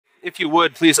If you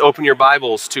would, please open your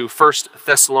Bibles to 1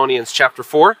 Thessalonians chapter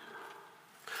 4.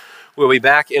 We'll be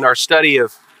back in our study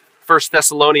of 1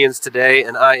 Thessalonians today,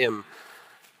 and I am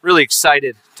really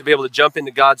excited to be able to jump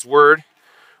into God's Word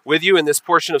with you in this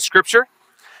portion of Scripture.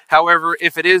 However,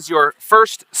 if it is your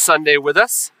first Sunday with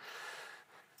us,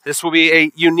 this will be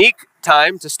a unique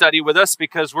time to study with us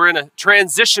because we're in a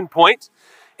transition point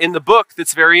in the book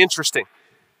that's very interesting.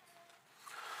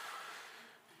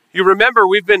 You remember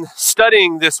we've been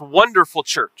studying this wonderful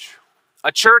church,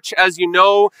 a church, as you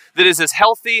know, that is as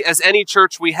healthy as any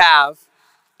church we have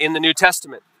in the New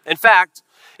Testament. In fact,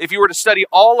 if you were to study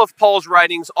all of Paul's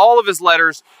writings, all of his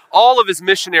letters, all of his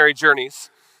missionary journeys,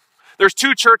 there's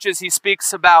two churches he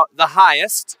speaks about the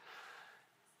highest,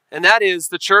 and that is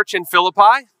the church in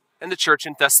Philippi and the church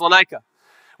in Thessalonica.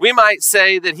 We might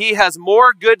say that he has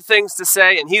more good things to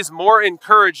say and he's more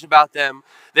encouraged about them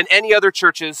than any other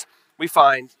churches we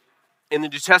find in the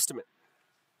New Testament.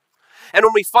 And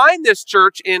when we find this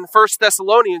church in 1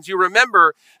 Thessalonians, you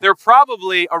remember they're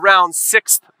probably around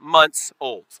 6 months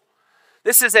old.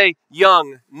 This is a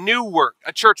young, new work,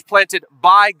 a church planted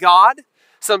by God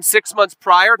some 6 months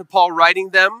prior to Paul writing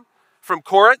them from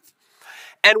Corinth.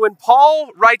 And when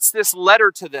Paul writes this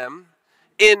letter to them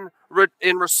in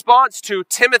response to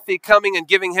Timothy coming and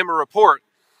giving him a report,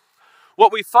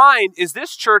 what we find is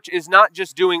this church is not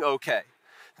just doing okay.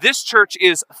 This church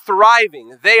is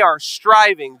thriving. They are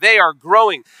striving. They are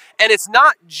growing. And it's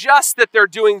not just that they're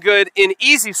doing good in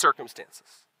easy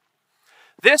circumstances.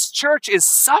 This church is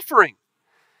suffering.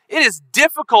 It is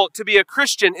difficult to be a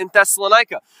Christian in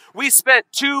Thessalonica. We spent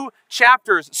 2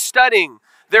 chapters studying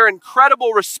their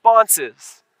incredible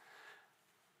responses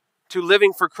to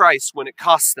living for Christ when it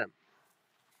costs them.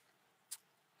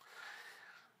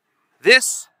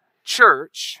 This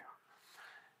church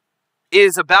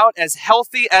is about as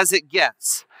healthy as it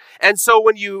gets. And so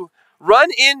when you run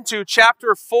into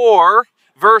chapter 4,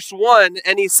 verse 1,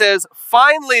 and he says,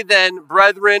 "Finally then,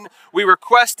 brethren, we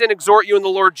request and exhort you in the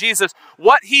Lord Jesus,"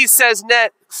 what he says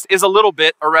next is a little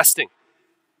bit arresting.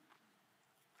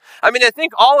 I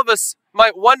think all of us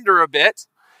might wonder a bit,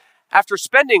 after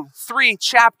spending 3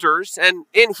 chapters, and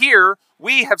in here,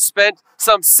 we have spent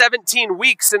some 17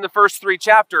 weeks in the first 3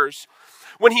 chapters,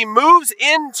 when he moves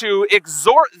into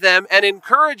exhort them and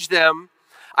encourage them,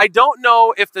 I don't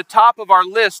know if the top of our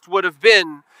list would have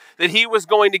been that he was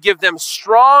going to give them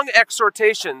strong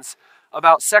exhortations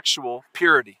about sexual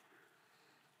purity.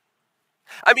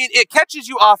 It catches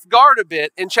you off guard a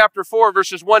bit in chapter 4,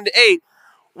 verses 1 to 8,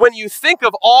 when you think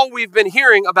of all we've been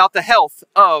hearing about the health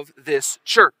of this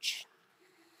church.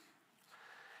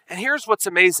 And here's what's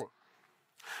amazing.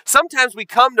 Sometimes we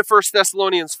come to 1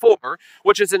 Thessalonians 4,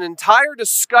 which is an entire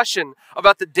discussion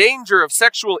about the danger of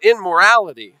sexual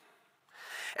immorality.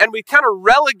 And we kind of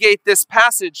relegate this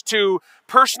passage to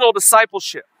personal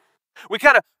discipleship. We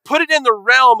kind of put it in the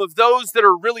realm of those that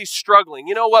are really struggling.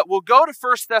 You know what? We'll go to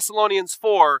 1 Thessalonians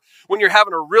 4 when you're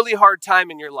having a really hard time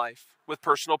in your life with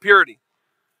personal purity.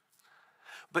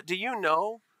 But do you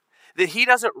know that he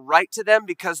doesn't write to them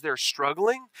because they're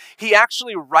struggling? He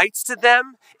actually writes to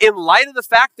them in light of the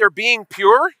fact they're being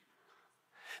pure.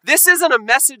 This isn't a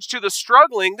message to the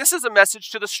struggling. This is a message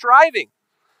to the striving.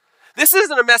 This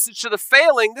isn't a message to the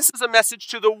failing. This is a message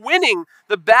to the winning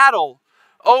the battle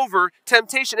over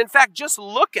temptation. In fact, just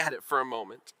look at it for a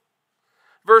moment.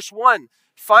 Verse 1,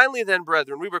 "Finally then,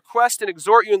 brethren, we request and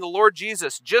exhort you in the Lord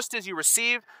Jesus, just as you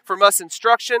received from us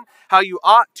instruction, how you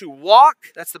ought to walk,"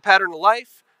 that's the pattern of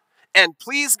life, "and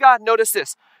please God," notice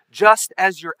this, "just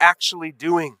as you're actually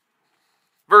doing."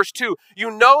 Verse 2, "You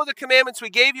know the commandments we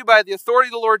gave you by the authority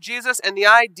of the Lord Jesus," and the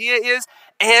idea is,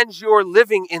 "and you're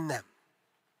living in them."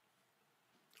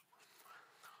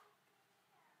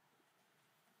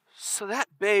 So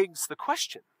that begs the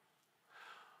question,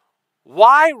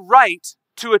 why write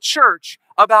to a church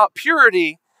about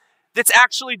purity that's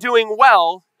actually doing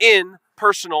well in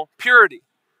personal purity?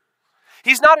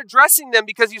 He's not addressing them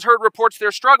because he's heard reports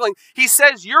they're struggling. He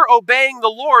says, you're obeying the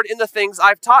Lord in the things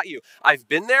I've taught you. I've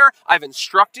been there, I've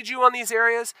instructed you on these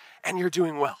areas, and you're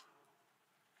doing well.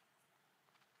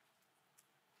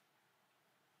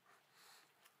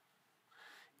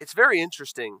 It's very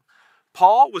interesting.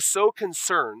 Paul was so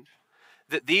concerned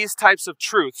that these types of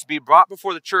truths be brought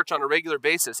before the church on a regular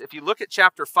basis. If you look at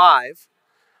chapter 5,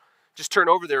 just turn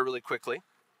over there really quickly.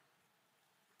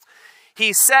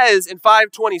 He says in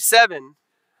 5:27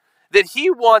 that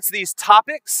he wants these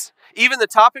topics, even the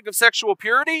topic of sexual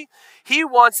purity, he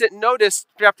wants it, notice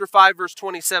chapter 5, verse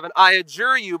 27, "I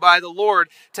adjure you by the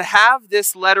Lord to have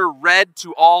this letter read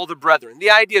to all the brethren."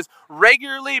 The idea is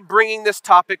regularly bringing this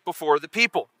topic before the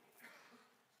people.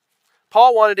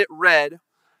 Paul wanted it read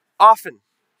often.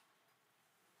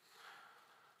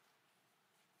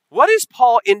 What is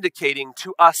Paul indicating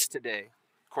to us today,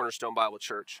 Cornerstone Bible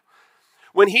Church,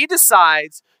 when he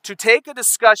decides to take a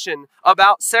discussion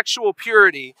about sexual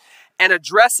purity and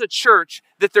address a church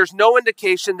that there's no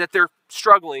indication that they're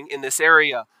struggling in this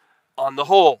area on the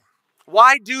whole?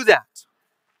 Why do that?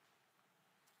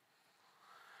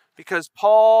 Because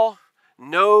Paul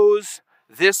knows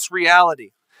this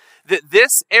reality, that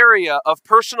this area of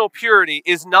personal purity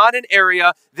is not an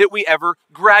area that we ever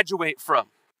graduate from.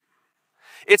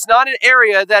 It's not an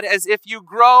area that, as if you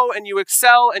grow and you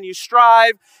excel and you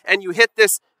strive and you hit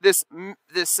this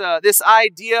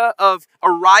idea of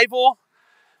arrival,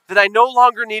 that I no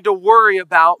longer need to worry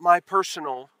about my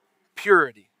personal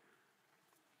purity.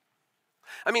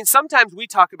 I mean, sometimes we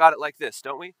talk about it like this,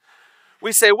 don't we?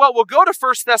 We say, well, we'll go to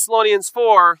 1 Thessalonians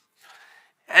 4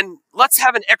 and let's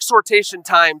have an exhortation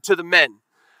time to the men.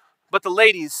 But the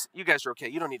ladies, you guys are okay.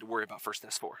 You don't need to worry about 1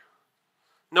 Thess 4.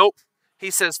 Nope. He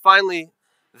says, finally,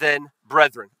 then,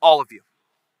 brethren, all of you.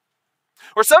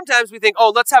 Or sometimes we think,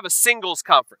 oh, let's have a singles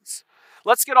conference.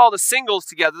 Let's get all the singles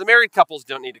together. The married couples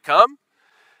don't need to come.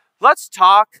 Let's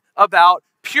talk about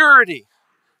purity.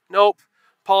 Nope.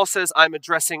 Paul says, I'm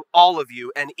addressing all of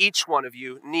you, and each one of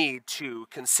you need to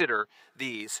consider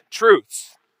these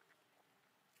truths.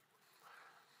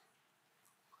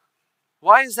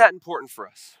 Why is that important for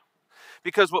us?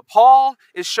 Because what Paul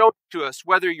is showing to us,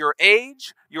 whether your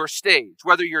age, your stage,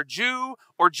 whether you're Jew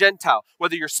or Gentile,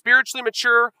 whether you're spiritually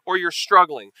mature or you're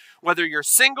struggling, whether you're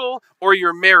single or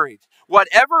you're married,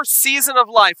 whatever season of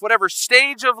life, whatever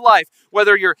stage of life,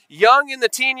 whether you're young in the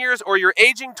teen years or you're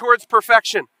aging towards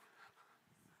perfection,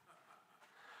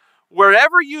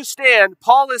 wherever you stand,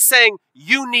 Paul is saying,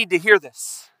 you need to hear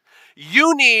this.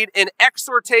 You need an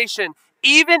exhortation,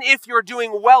 even if you're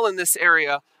doing well in this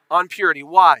area on purity.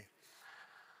 Why?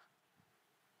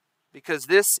 Because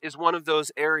this is one of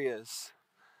those areas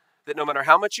that no matter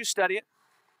how much you study it,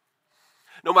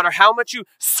 no matter how much you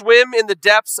swim in the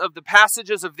depths of the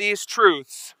passages of these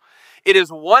truths, it is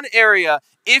one area,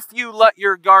 if you let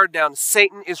your guard down,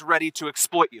 Satan is ready to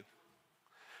exploit you.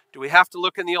 Do we have to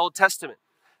look in the Old Testament?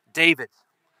 David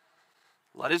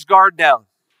let his guard down.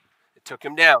 It took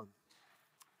him down.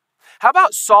 How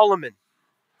about Solomon?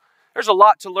 There's a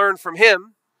lot to learn from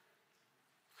him.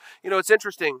 You know, it's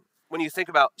interesting when you think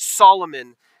about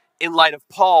Solomon in light of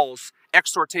Paul's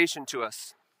exhortation to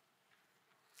us.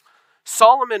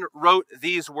 Solomon wrote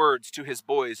these words to his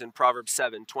boys in Proverbs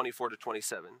 7,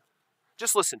 24-27.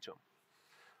 Just listen to him.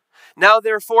 Now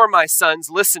therefore, my sons,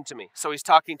 listen to me. So he's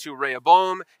talking to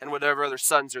Rehoboam and whatever other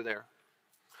sons are there.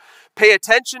 Pay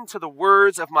attention to the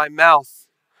words of my mouth.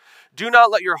 Do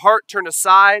not let your heart turn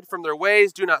aside from their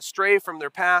ways. Do not stray from their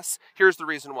paths. Here's the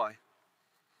reason why.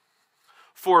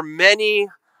 For many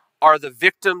are the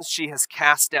victims she has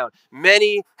cast down.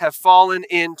 Many have fallen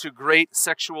into great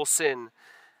sexual sin,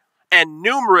 and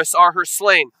numerous are her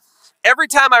slain. Every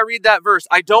time I read that verse,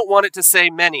 I don't want it to say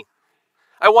many.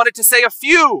 I want it to say a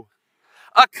few,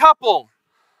 a couple,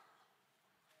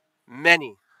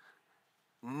 many,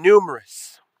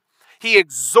 numerous. He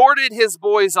exhorted his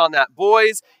boys on that.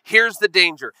 Boys, here's the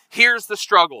danger. Here's the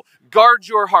struggle. Guard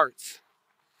your hearts.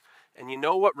 And you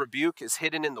know what rebuke is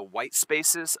hidden in the white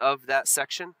spaces of that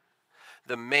section?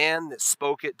 The man that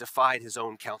spoke it defied his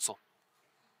own counsel.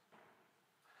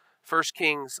 1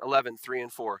 Kings 11, 3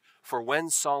 and 4. For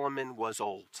when Solomon was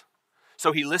old,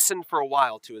 so he listened for a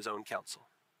while to his own counsel.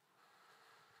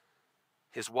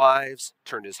 His wives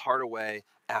turned his heart away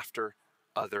after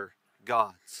other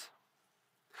gods.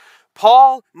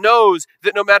 Paul knows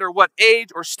that no matter what age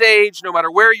or stage, no matter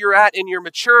where you're at in your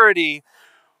maturity,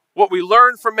 what we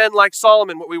learn from men like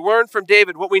Solomon, what we learn from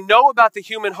David, what we know about the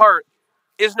human heart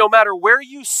is no matter where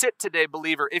you sit today,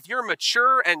 believer, if you're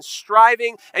mature and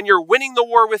striving and you're winning the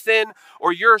war within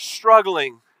or you're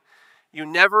struggling, you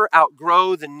never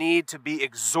outgrow the need to be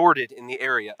exhorted in the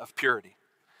area of purity.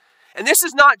 And this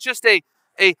is not just a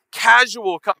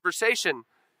casual conversation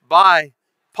by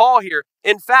Paul here.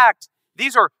 In fact,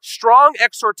 these are strong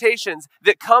exhortations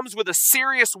that comes with a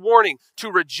serious warning. To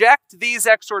reject these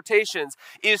exhortations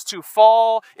is to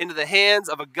fall into the hands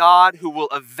of a God who will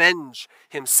avenge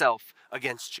himself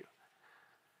against you.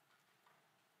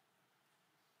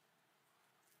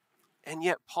 And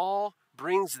yet Paul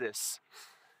brings this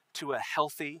to a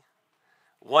healthy,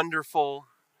 wonderful,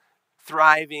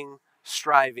 thriving,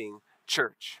 striving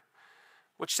church.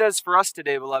 Which says for us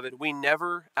today, beloved, we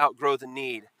never outgrow the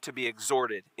need to be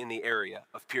exhorted in the area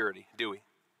of purity, do we?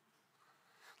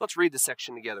 Let's read the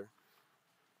section together.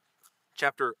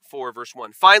 Chapter 4, verse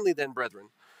 1. Finally then, brethren,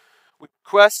 we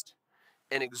request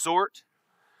and exhort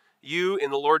you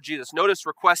in the Lord Jesus. Notice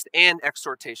request and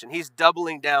exhortation. He's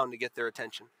doubling down to get their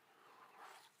attention.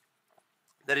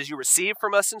 that as you receive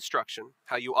from us instruction,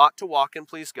 how you ought to walk and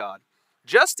please God,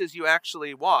 just as you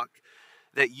actually walk,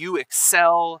 that you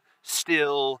excel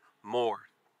still more.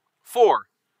 4,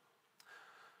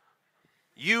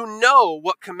 you know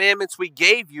what commandments we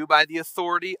gave you by the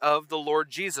authority of the Lord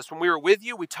Jesus. When we were with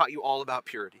you, we taught you all about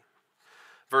purity.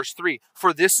 Verse 3,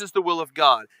 for this is the will of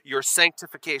God, your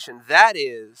sanctification. That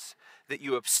is, that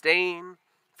you abstain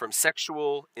from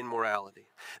sexual immorality.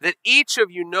 That each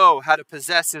of you know how to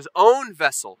possess his own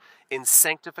vessel in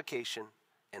sanctification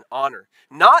and honor,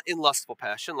 not in lustful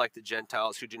passion like the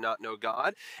Gentiles who do not know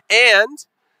God. And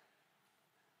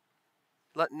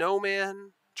let no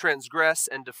man transgress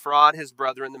and defraud his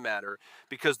brother in the matter,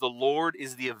 because the Lord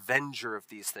is the avenger of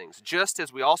these things, just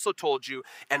as we also told you,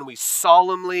 and we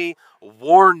solemnly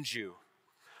warned you.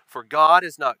 For God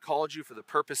has not called you for the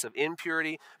purpose of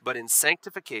impurity, but in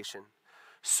sanctification.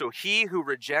 So he who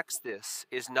rejects this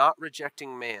is not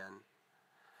rejecting man,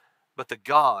 but the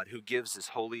God who gives his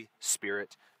Holy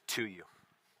Spirit to you.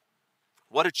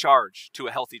 What a charge to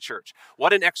a healthy church.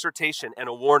 What an exhortation and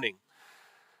a warning.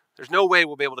 There's no way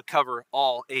we'll be able to cover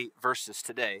all 8 verses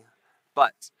today,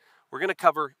 but we're going to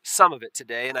cover some of it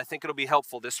today, and I think it'll be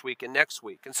helpful this week and next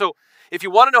week. And so if you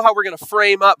want to know how we're going to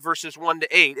frame up verses 1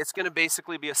 to 8, it's going to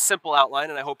basically be a simple outline,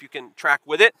 and I hope you can track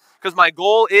with it, because my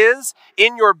goal is,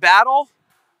 in your battle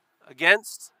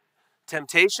against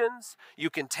temptations, you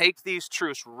can take these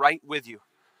truths right with you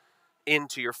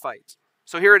into your fight.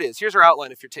 So here it is. Here's our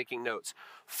outline if you're taking notes.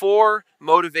 4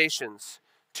 motivations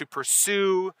to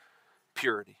pursue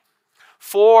purity.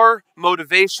 4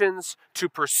 motivations to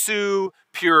pursue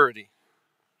purity.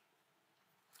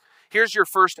 Here's your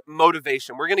first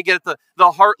motivation. We're going to get at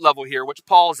the heart level here, which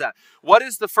Paul's at. What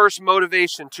is the first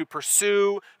motivation to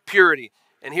pursue purity?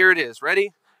 And here it is. Ready?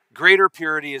 Greater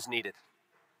purity is needed.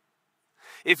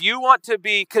 If you want to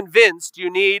be convinced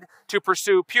you need to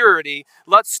pursue purity,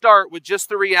 let's start with just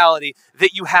the reality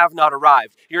that you have not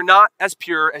arrived. You're not as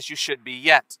pure as you should be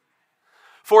yet.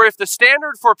 For if the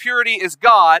standard for purity is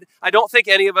God, I don't think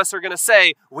any of us are going to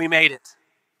say, we made it.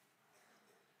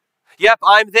 Yep,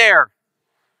 I'm there.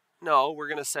 No, we're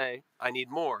going to say, I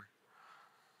need more.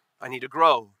 I need to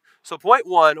grow. So point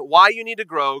 1, why you need to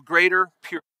grow, greater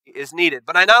purity is needed.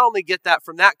 But I not only get that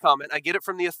from that comment, I get it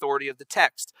from the authority of the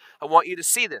text. I want you to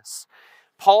see this.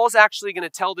 Paul's actually going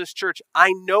to tell this church,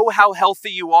 I know how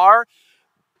healthy you are,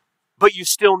 but you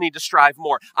still need to strive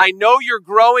more. I know you're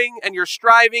growing and you're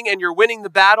striving and you're winning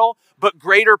the battle, but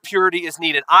greater purity is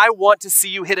needed. I want to see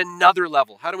you hit another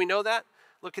level. How do we know that?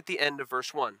 Look at the end of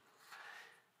verse 1.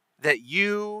 That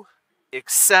you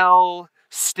excel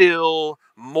still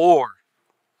more.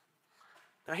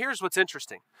 Now here's what's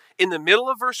interesting. In the middle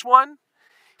of verse 1,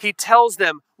 he tells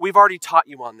them, we've already taught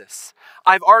you on this.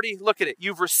 Look at it.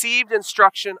 You've received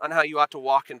instruction on how you ought to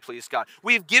walk and please God.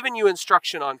 We've given you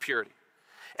instruction on purity.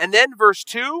 And then verse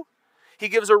 2, he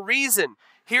gives a reason.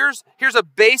 Here's a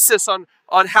basis on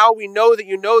how we know that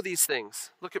you know these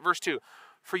things. Look at verse 2.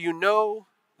 For you know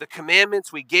the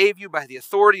commandments we gave you by the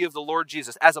authority of the Lord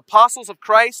Jesus. As apostles of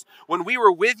Christ, when we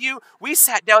were with you, we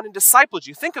sat down and discipled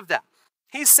you. Think of that.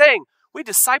 He's saying, we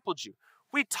discipled you.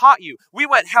 We taught you. We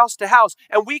went house to house,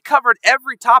 and we covered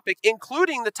every topic,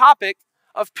 including the topic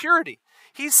of purity.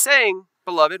 He's saying,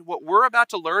 beloved, what we're about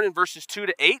to learn in verses 2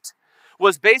 to 8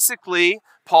 was basically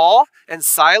Paul and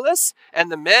Silas and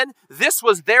the men. This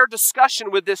was their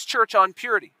discussion with this church on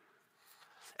purity.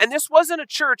 And this wasn't a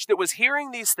church that was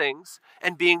hearing these things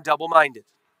and being double-minded.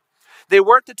 They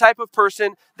weren't the type of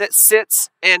person that sits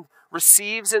and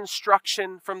receives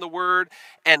instruction from the word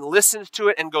and listens to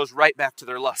it and goes right back to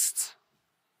their lusts.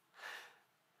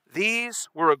 These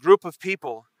were a group of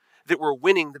people that were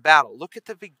winning the battle. Look at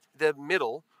the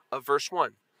middle of verse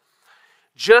 1.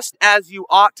 Just as you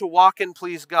ought to walk and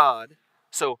please God.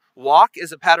 So walk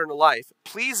is a pattern of life.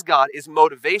 Please God is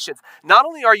motivations. Not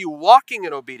only are you walking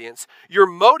in obedience, your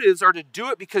motives are to do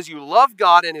it because you love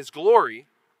God and his glory.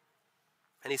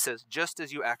 And he says, just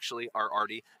as you actually are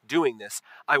already doing this,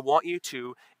 I want you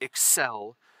to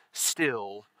excel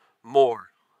still more.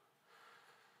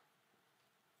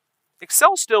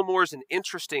 Excel still more is an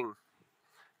interesting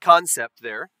concept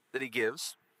there that he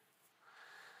gives,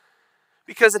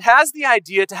 because it has the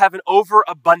idea to have an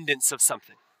overabundance of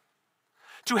something,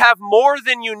 to have more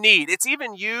than you need. It's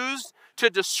even used to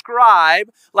describe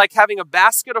like having a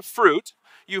basket of fruit.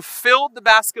 You filled the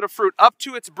basket of fruit up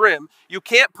to its brim. You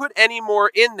can't put any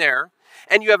more in there,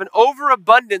 and you have an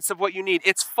overabundance of what you need.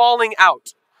 It's falling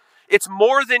out. It's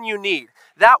more than you need.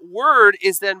 That word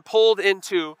is then pulled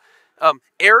into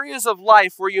areas of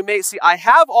life where you may see, I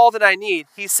have all that I need.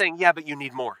 He's saying, yeah, but you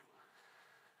need more.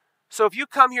 So if you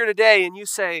come here today and you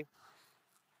say,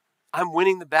 I'm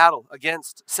winning the battle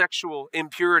against sexual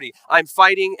impurity. I'm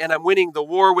fighting and I'm winning the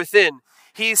war within.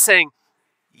 He's saying,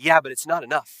 yeah, but it's not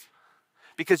enough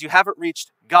because you haven't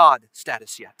reached God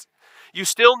status yet. You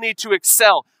still need to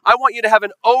excel. I want you to have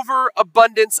an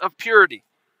overabundance of purity.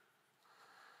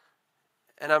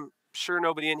 And I'm sure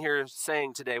nobody in here is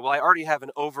saying today, well, I already have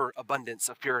an overabundance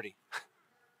of purity.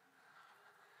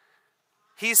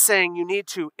 He's saying you need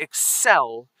to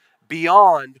excel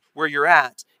beyond where you're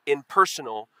at in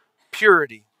personal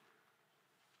purity.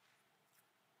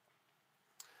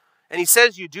 And he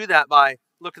says you do that by,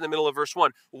 look in the middle of verse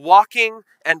 1, walking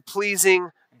and pleasing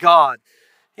God.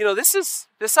 You know,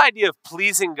 this idea of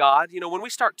pleasing God, you know, when we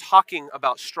start talking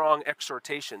about strong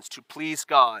exhortations to please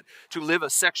God, to live a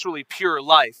sexually pure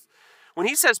life, when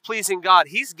he says pleasing God,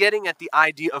 he's getting at the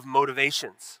idea of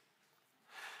motivations.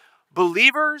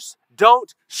 Believers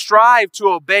don't strive to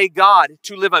obey God,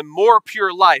 to live a more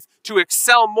pure life, to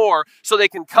excel more so they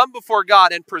can come before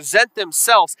God and present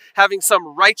themselves having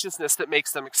some righteousness that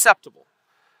makes them acceptable.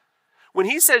 When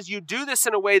he says you do this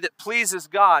in a way that pleases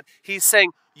God, he's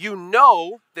saying you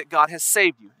know that God has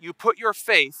saved you. You put your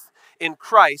faith in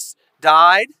Christ,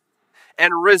 died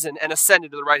and risen and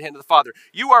ascended to the right hand of the Father.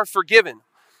 You are forgiven.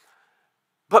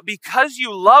 But because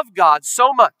you love God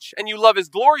so much and you love his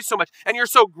glory so much and you're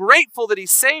so grateful that he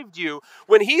saved you,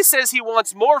 when he says he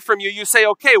wants more from you, you say,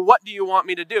 okay, what do you want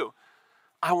me to do?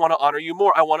 I want to honor you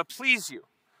more. I want to please you.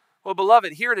 Well,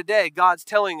 beloved, here today, God's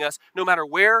telling us no matter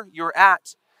where you're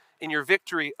at in your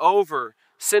victory over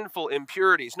sinful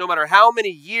impurities, no matter how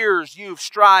many years you've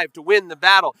strived to win the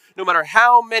battle, no matter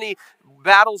how many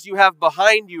battles you have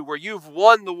behind you where you've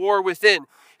won the war within,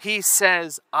 he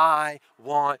says, I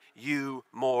want you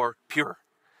more pure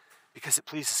because it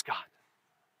pleases God.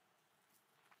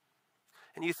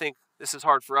 And you think this is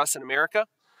hard for us in America?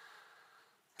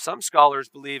 Some scholars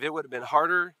believe it would have been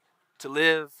harder to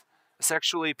live a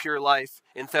sexually pure life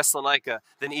in Thessalonica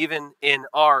than even in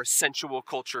our sensual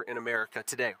culture in America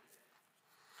today.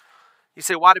 You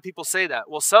say, why do people say that?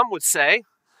 Well, some would say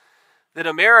that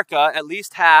America at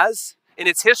least has, in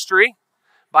its history,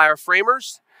 by our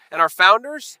framers and our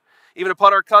founders, even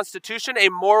upon our Constitution, a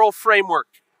moral framework.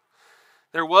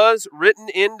 There was written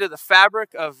into the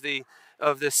fabric of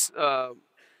this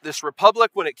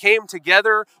republic when it came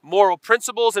together moral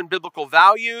principles and biblical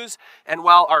values. And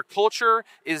while our culture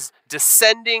is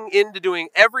descending into doing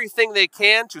everything they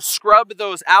can to scrub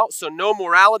those out so no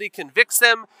morality convicts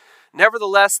them,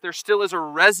 nevertheless, there still is a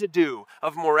residue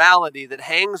of morality that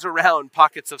hangs around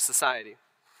pockets of society.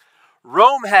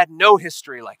 Rome had no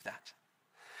history like that.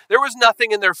 There was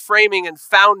nothing in their framing and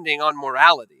founding on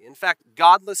morality. In fact,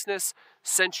 godlessness,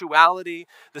 sensuality,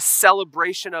 the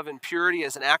celebration of impurity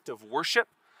as an act of worship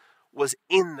was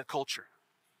in the culture.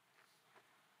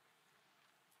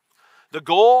 The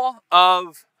goal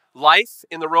of life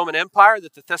in the Roman Empire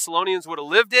that the Thessalonians would have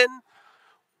lived in,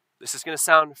 this is going to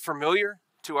sound familiar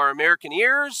to our American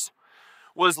ears,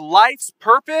 was life's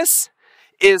purpose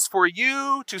is for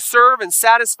you to serve and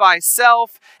satisfy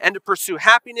self and to pursue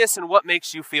happiness in what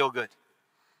makes you feel good.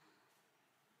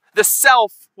 The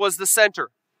self was the center.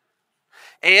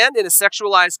 And in a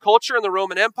sexualized culture in the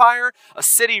Roman Empire, a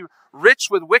city rich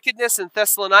with wickedness in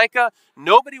Thessalonica,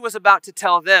 nobody was about to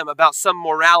tell them about some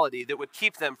morality that would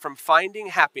keep them from finding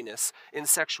happiness in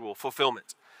sexual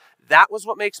fulfillment. That was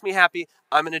what makes me happy.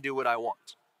 I'm going to do what I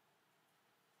want.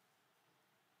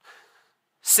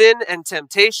 Sin and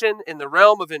temptation in the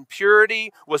realm of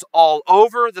impurity was all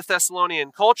over the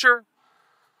Thessalonian culture.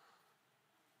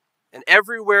 And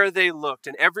everywhere they looked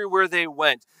and everywhere they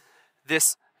went,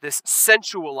 this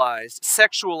sensualized,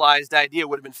 sexualized idea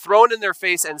would have been thrown in their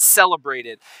face and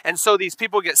celebrated. And so these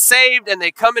people get saved and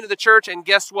they come into the church and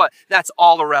guess what? That's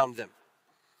all around them.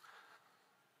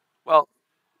 Well,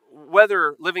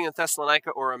 whether living in Thessalonica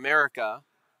or America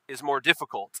is more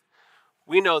difficult,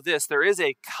 we know this, there is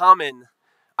a common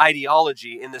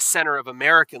ideology in the center of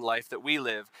American life that we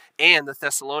live and the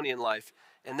Thessalonian life,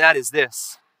 and that is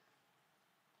this.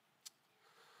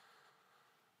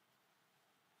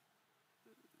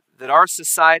 That our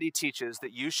society teaches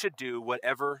that you should do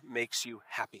whatever makes you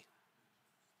happy.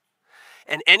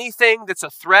 And anything that's a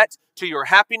threat to your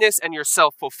happiness and your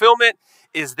self-fulfillment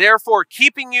is therefore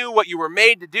keeping you what you were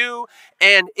made to do.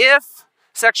 And if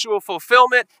sexual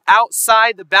fulfillment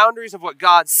outside the boundaries of what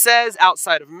God says,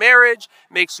 outside of marriage,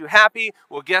 makes you happy,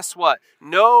 well, guess what?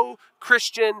 No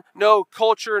Christian, no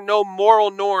culture, no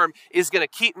moral norm is going to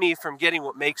keep me from getting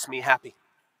what makes me happy.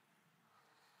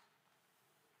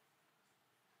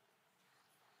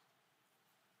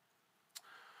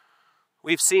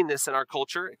 We've seen this in our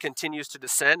culture. It continues to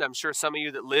descend. I'm sure some of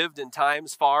you that lived in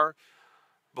times far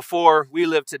before we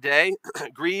live today,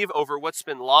 grieve over what's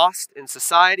been lost in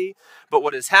society. But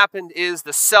what has happened is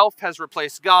the self has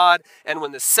replaced God. And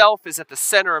when the self is at the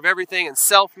center of everything, and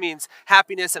self means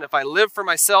happiness, and if I live for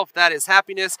myself, that is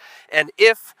happiness. And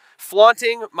if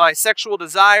flaunting my sexual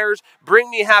desires bring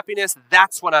me happiness,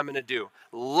 that's what I'm going to do.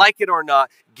 Like it or not,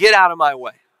 get out of my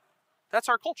way. That's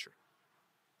our culture.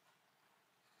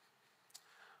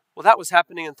 Well, that was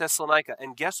happening in Thessalonica.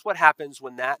 And guess what happens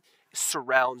when that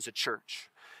surrounds a church?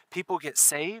 People get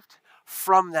saved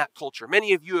from that culture.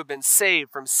 Many of you have been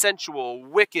saved from sensual,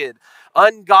 wicked,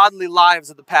 ungodly lives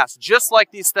of the past, just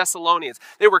like these Thessalonians.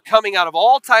 They were coming out of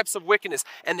all types of wickedness,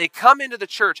 and they come into the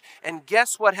church, and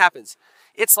guess what happens?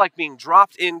 It's like being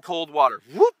dropped in cold water.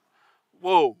 Whoop!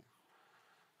 Whoa.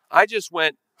 I just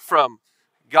went from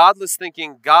godless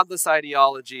thinking, godless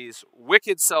ideologies,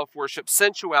 wicked self-worship,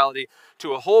 sensuality,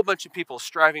 to a whole bunch of people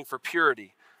striving for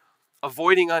purity,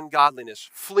 avoiding ungodliness,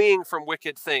 fleeing from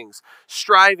wicked things,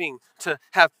 striving to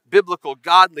have biblical,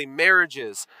 godly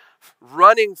marriages,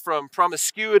 running from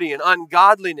promiscuity and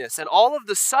ungodliness. And all of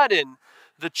a sudden,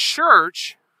 the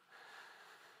church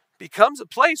becomes a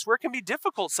place where it can be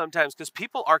difficult sometimes because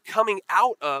people are coming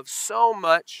out of so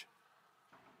much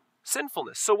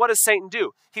sinfulness. So what does Satan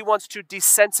do? He wants to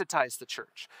desensitize the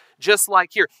church. Just like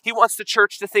here, he wants the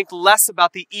church to think less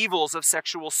about the evils of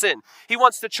sexual sin. He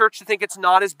wants the church to think it's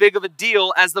not as big of a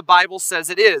deal as the Bible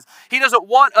says it is. He doesn't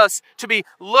want us to be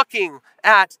looking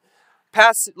at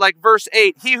like verse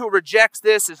 8, he who rejects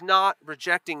this is not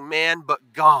rejecting man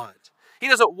but God. He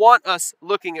doesn't want us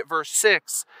looking at verse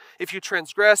 6. If you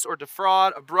transgress or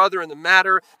defraud a brother in the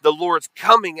matter, the Lord's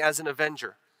coming as an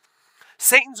avenger.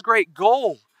 Satan's great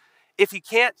goal, if he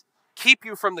can't keep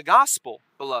you from the gospel,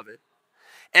 beloved,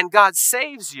 and God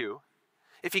saves you,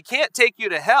 if he can't take you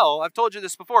to hell, I've told you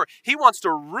this before, he wants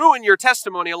to ruin your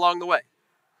testimony along the way.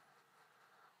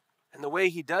 And the way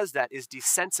he does that is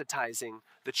desensitizing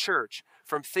the church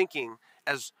from thinking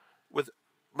as with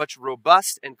much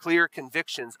robust and clear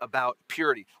convictions about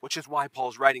purity, which is why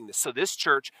Paul's writing this. So this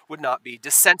church would not be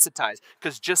desensitized,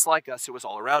 because just like us, it was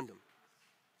all around them.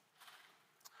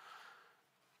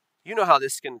 You know how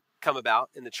this can come about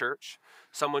in the church.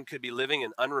 Someone could be living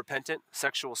in unrepentant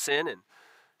sexual sin and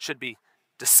should be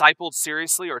discipled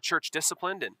seriously or church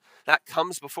disciplined, and that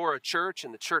comes before a church,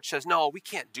 and the church says, no, we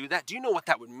can't do that. Do you know what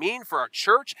that would mean for our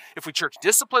church if we church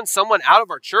discipline someone out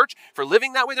of our church for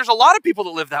living that way? There's a lot of people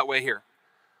that live that way here.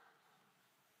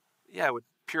 Yeah, it would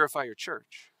purify your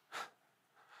church,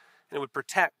 and it would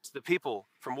protect the people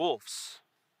from wolves.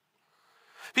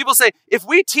 People say, if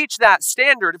we teach that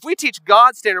standard, if we teach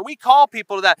God's standard, we call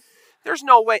people to that, there's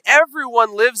no way.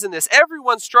 Everyone lives in this.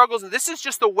 Everyone struggles. And this is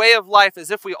just the way of life, as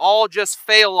if we all just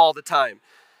fail all the time.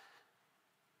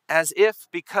 As if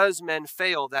because men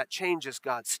fail, that changes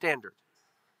God's standard.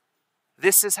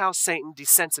 This is how Satan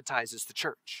desensitizes the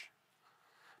church.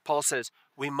 Paul says,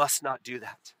 we must not do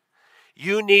that.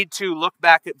 You need to look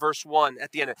back at verse 1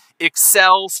 at the end.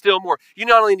 Excel still more. You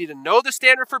not only need to know the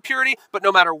standard for purity, but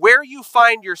no matter where you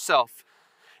find yourself,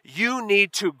 you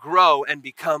need to grow and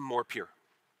become more pure.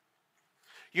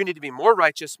 You need to be more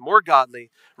righteous, more godly,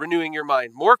 renewing your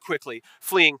mind more quickly,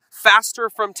 fleeing faster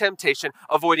from temptation,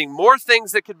 avoiding more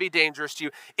things that could be dangerous to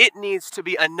you. It needs to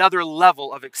be another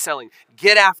level of excelling.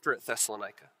 Get after it,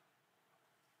 Thessalonica.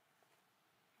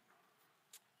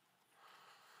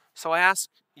 So I ask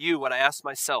you what I asked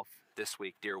myself this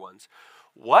week, dear ones.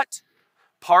 What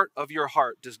part of your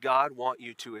heart does God want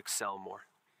you to excel more?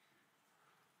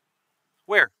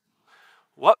 Where?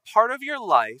 What part of your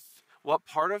life, what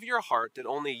part of your heart that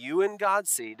only you and God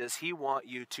see does he want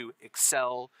you to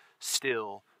excel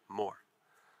still more?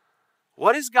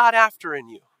 What is God after in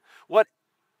you? What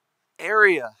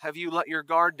area have you let your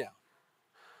guard down?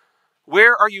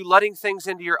 Where are you letting things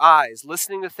into your eyes,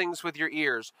 listening to things with your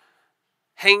ears,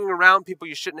 hanging around people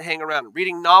you shouldn't hang around,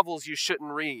 reading novels you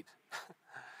shouldn't read,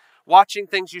 watching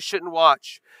things you shouldn't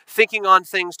watch, thinking on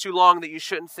things too long that you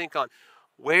shouldn't think on?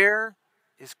 Where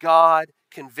is God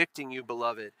convicting you,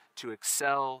 beloved, to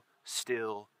excel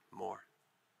still more?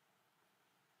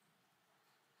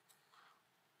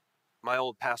 My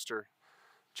old pastor,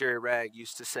 Jerry Ragg,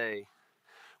 used to say,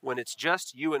 when it's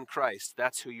just you and Christ,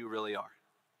 that's who you really are.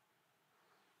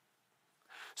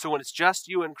 So when it's just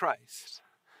you and Christ,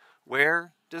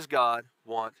 where does God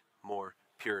want more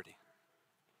purity?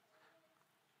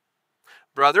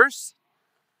 Brothers,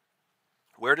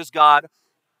 where does God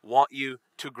want you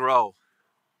to grow?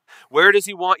 Where does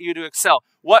he want you to excel?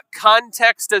 What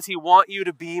context does he want you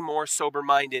to be more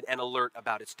sober-minded and alert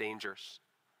about its dangers?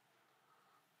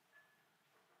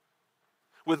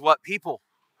 With what people?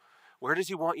 Where does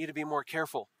he want you to be more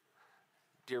careful,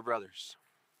 dear brothers?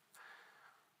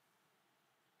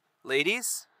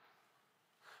 Ladies,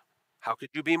 how could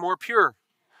you be more pure?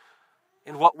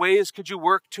 In what ways could you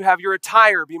work to have your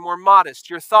attire be more modest,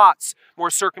 your thoughts more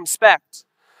circumspect,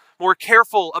 more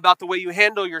careful about the way you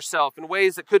handle yourself in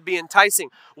ways that could be enticing?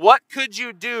 What could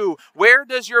you do? Where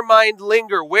does your mind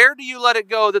linger? Where do you let it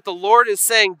go that the Lord is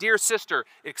saying, dear sister,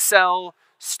 excel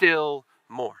still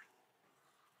more?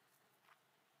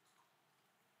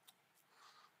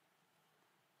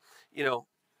 You know,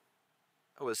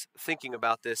 I was thinking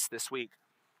about this week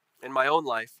in my own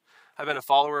life. I've been a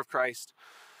follower of Christ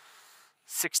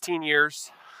 16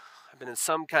 years. I've been in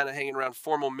some kind of hanging around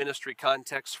formal ministry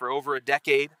context for over a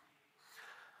decade.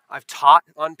 I've taught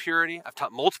on purity. I've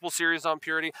taught multiple series on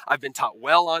purity. I've been taught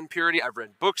well on purity. I've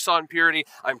read books on purity.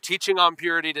 I'm teaching on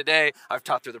purity today. I've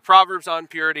taught through the Proverbs on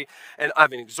purity, and I've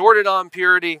been exhorted on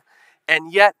purity.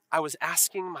 And yet I was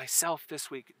asking myself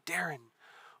this week, Daron,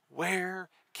 where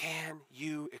can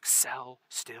you excel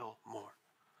still more?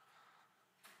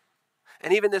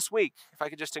 And even this week, if I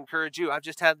could just encourage you, I've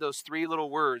just had those 3 little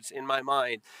words in my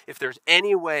mind. If there's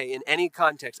any way, in any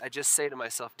context, I just say to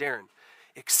myself, Daron,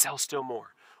 excel still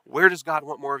more. Where does God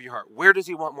want more of your heart? Where does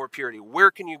he want more purity?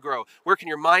 Where can you grow? Where can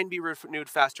your mind be renewed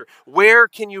faster? Where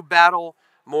can you battle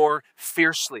more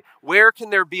fiercely? Where can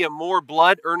there be a more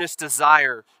blood-earnest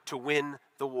desire to win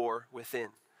the war within?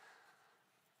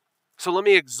 So let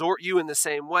me exhort you in the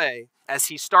same way as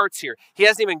he starts here. He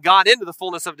hasn't even got into the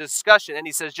fullness of discussion, and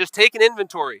he says, just take an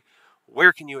inventory.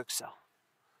 Where can you excel?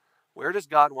 Where does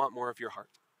God want more of your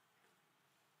heart?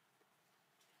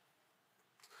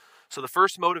 So the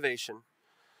first motivation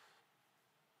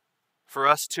for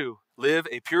us to live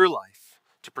a pure life,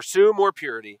 to pursue more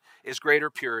purity, is greater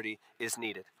purity is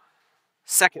needed.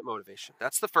 Second motivation,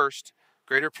 that's the first,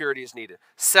 greater purity is needed.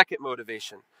 Second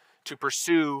motivation to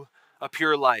pursue a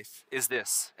pure life is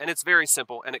this, and it's very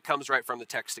simple, and it comes right from the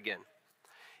text again.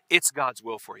 It's God's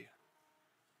will for you.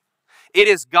 It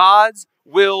is God's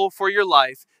will for your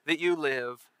life that you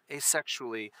live a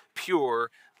sexually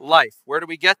pure life. Where do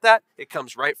we get that? It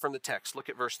comes right from the text. Look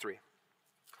at verse 3.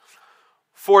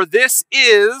 For this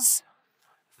is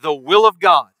the will of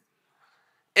God.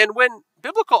 And when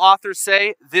biblical authors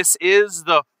say this is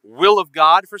the will of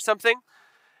God for something,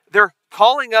 they're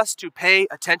calling us to pay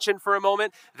attention for a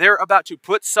moment. They're about to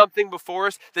put something before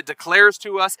us that declares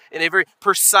to us in a very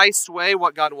precise way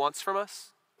what God wants from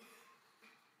us.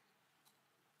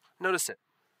 Notice it.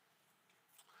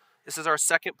 This is our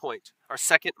second point, our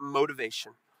second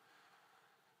motivation.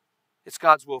 It's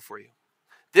God's will for you.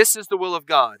 This is the will of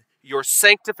God, your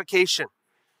sanctification,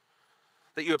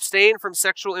 that you abstain from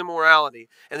sexual immorality,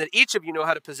 and that each of you know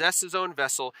how to possess his own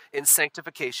vessel in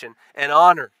sanctification and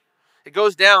honor. It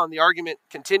goes down, the argument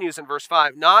continues in verse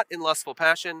 5, not in lustful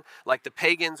passion like the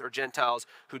pagans or Gentiles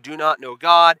who do not know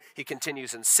God. He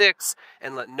continues in 6,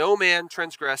 and let no man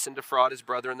transgress and defraud his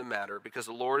brother in the matter, because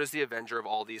the Lord is the avenger of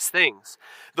all these things.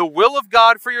 The will of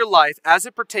God for your life as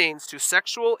it pertains to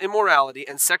sexual immorality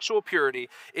and sexual purity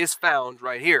is found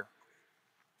right here.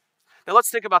 Now let's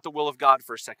think about the will of God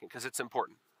for a second, because it's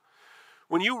important.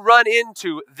 When you run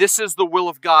into this is the will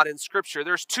of God in Scripture,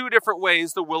 there's 2 different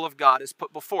ways the will of God is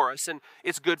put before us, and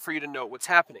it's good for you to know what's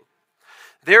happening.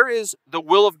 There is the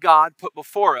will of God put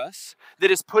before us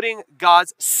that is putting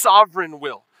God's sovereign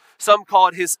will. Some call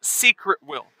it his secret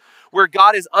will, where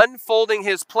God is unfolding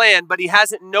his plan, but he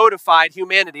hasn't notified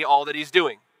humanity all that he's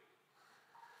doing.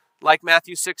 Like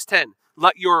Matthew 6:10,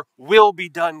 let your will be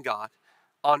done, God,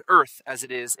 on earth as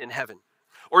it is in heaven.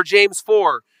 Or James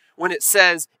 4, when it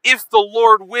says, if the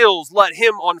Lord wills, let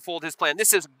him unfold his plan.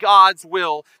 This is God's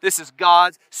will. This is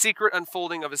God's secret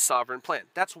unfolding of his sovereign plan.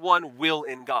 That's one will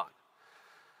in God.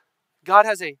 God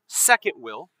has a second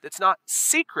will that's not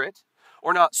secret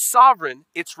or not sovereign,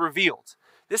 it's revealed.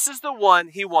 This is the one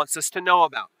he wants us to know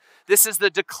about. This is the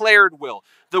declared will,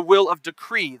 the will of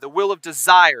decree, the will of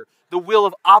desire, the will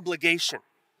of obligation.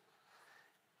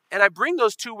 And I bring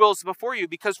those 2 wills before you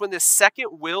because when this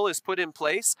second will is put in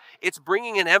place, it's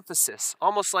bringing an emphasis,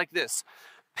 almost like this.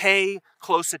 Pay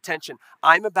close attention.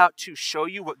 I'm about to show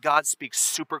you what God speaks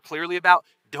super clearly about.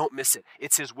 Don't miss it.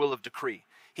 It's his will of decree.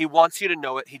 He wants you to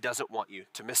know it. He doesn't want you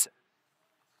to miss it.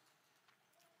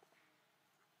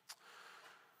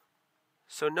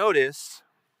 So notice,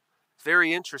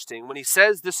 very interesting, when he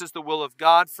says this is the will of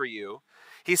God for you,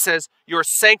 he says your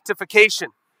sanctification.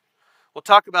 We'll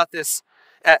talk about this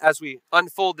as we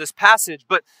unfold this passage,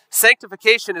 but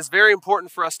sanctification is very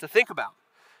important for us to think about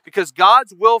because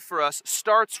God's will for us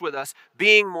starts with us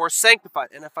being more sanctified.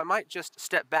 And if I might just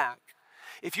step back,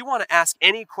 if you want to ask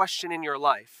any question in your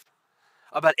life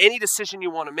about any decision you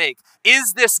want to make,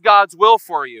 is this God's will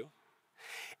for you?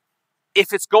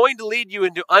 If it's going to lead you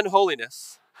into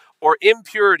unholiness or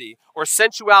impurity or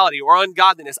sensuality or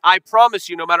ungodliness, I promise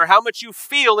you, no matter how much you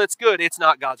feel it's good, it's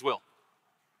not God's will.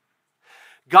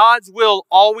 God's will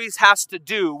always has to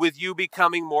do with you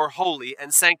becoming more holy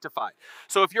and sanctified.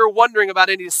 So if you're wondering about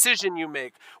any decision you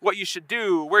make, what you should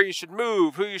do, where you should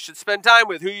move, who you should spend time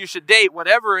with, who you should date,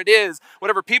 whatever it is,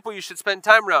 whatever people you should spend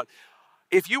time around,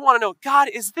 if you want to know, God,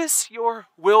 is this your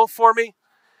will for me?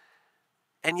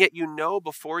 And yet you know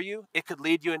before you it could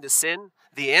lead you into sin,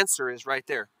 the answer is right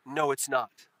there. No, it's not.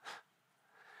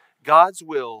 God's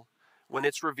will, when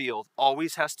it's revealed,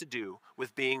 always has to do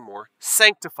with being more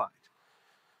sanctified.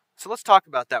 So let's talk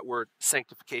about that word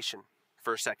sanctification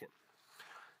for a second.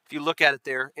 If you look at it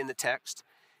there in the text,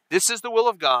 this is the will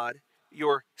of God,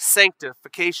 your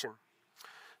sanctification.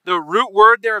 The root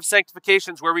word there of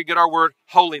sanctification is where we get our word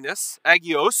holiness,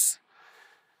 agios.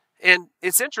 And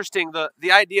it's interesting,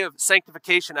 the idea of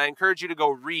sanctification, I encourage you to go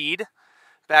read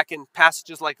back in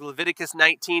passages like Leviticus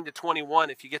 19 to 21.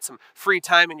 If you get some free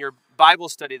time in your Bible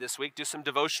study this week, do some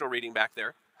devotional reading back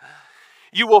there.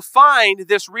 You will find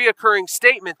this reoccurring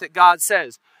statement that God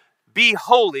says, be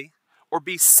holy or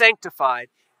be sanctified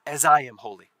as I am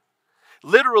holy.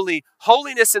 Literally,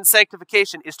 holiness and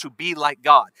sanctification is to be like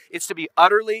God. It's to be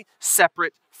utterly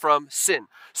separate from sin.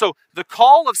 So the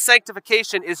call of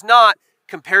sanctification is not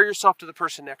compare yourself to the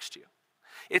person next to you.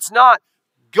 It's not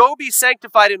go be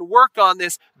sanctified and work on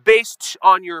this based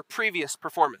on your previous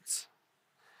performance.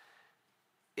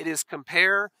 It is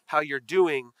compare how you're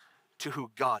doing to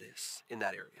who God is in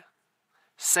that area.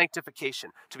 Sanctification,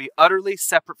 to be utterly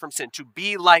separate from sin, to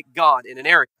be like God in an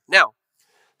area. Now,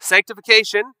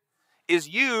 sanctification is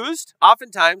used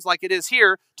oftentimes, like it is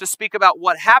here, to speak about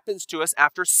what happens to us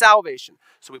after salvation.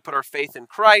 So we put our faith in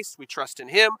Christ, we trust in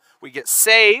Him, we get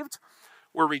saved,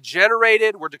 we're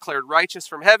regenerated, we're declared righteous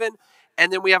from heaven,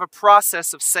 and then we have a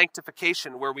process of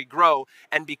sanctification where we grow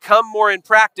and become more in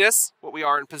practice what we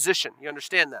are in position. You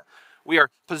understand that? We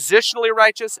are positionally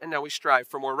righteous, and now we strive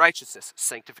for more righteousness,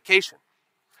 sanctification.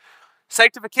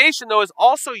 Sanctification, though, is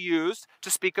also used to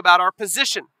speak about our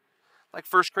position. Like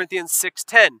 1 Corinthians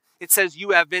 6:10, it says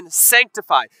you have been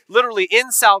sanctified. Literally,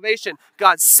 in salvation,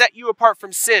 God set you apart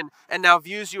from sin and now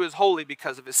views you as holy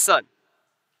because of His Son.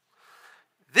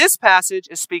 This passage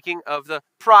is speaking of the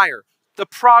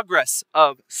progress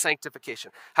of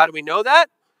sanctification. How do we know that?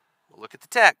 Well, look at the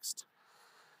text.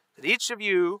 That each of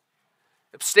you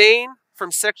abstain from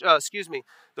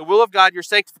the will of God, your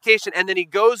sanctification, and then he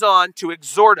goes on to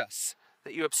exhort us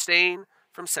that you abstain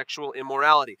from sexual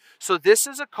immorality. So this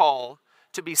is a call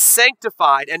to be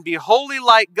sanctified and be holy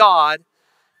like God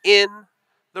in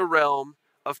the realm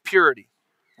of purity.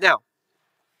 Now,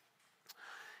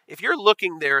 if you're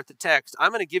looking there at the text,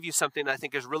 I'm going to give you something that I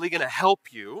think is really going to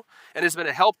help you and has been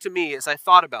a help to me as I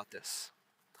thought about this.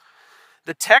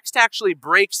 The text actually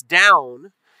breaks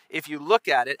down, if you look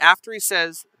at it, after he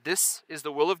says, this is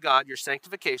the will of God, your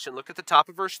sanctification. Look at the top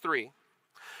of verse 3.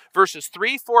 Verses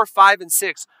 3, 4, 5, and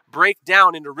 6 break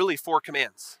down into really 4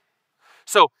 commands.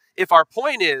 So if our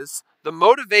point is, the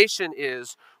motivation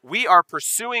is, we are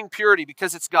pursuing purity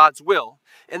because it's God's will.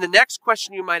 And the next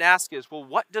question you might ask is, well,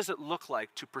 what does it look like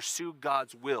to pursue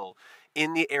God's will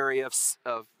in the area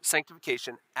of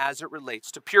sanctification as it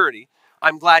relates to purity?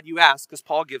 I'm glad you asked, because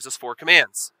Paul gives us 4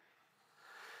 commands.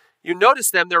 You notice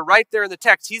them, they're right there in the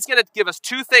text. He's going to give us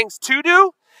 2 things to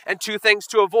do and 2 things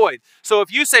to avoid. So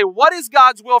if you say, what is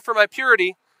God's will for my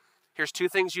purity? Here's 2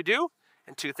 things you do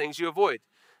and 2 things you avoid.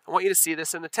 I want you to see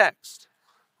this in the text.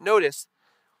 Notice,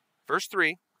 verse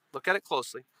 3, look at it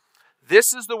closely.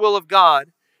 This is the will of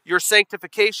God, your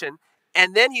sanctification.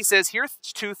 And then he says, here's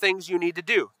 2 things you need to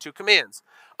do, 2 commands.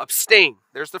 Abstain,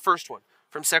 there's the first one,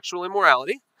 from sexual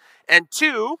immorality. And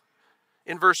 2,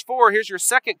 in verse 4, here's your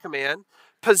second command,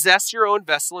 possess your own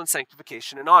vessel in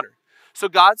sanctification and honor. So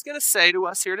God's going to say to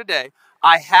us here today,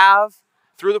 I have,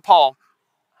 through the Paul,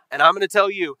 and I'm going to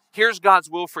tell you, here's God's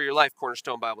will for your life,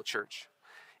 Cornerstone Bible Church.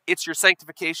 It's your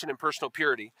sanctification and personal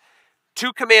purity.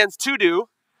 2 commands to do.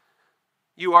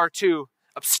 You are to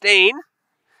abstain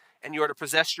and you are to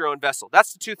possess your own vessel.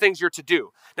 That's the 2 things you're to do.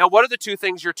 Now, what are the 2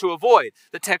 things you're to avoid?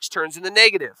 The text turns in the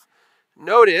negative.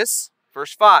 Notice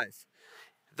verse 5.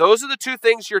 Those are the 2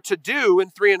 things you're to do in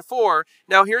 3 and 4.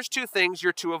 Now, here's 2 things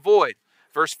you're to avoid.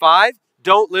 Verse 5,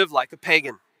 don't live like a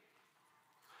pagan.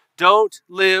 Don't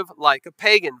live like a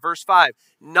pagan. Verse 5,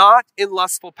 not in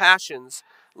lustful passions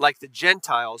like the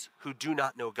Gentiles who do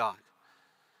not know God.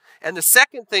 And the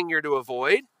second thing you're to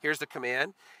avoid, here's the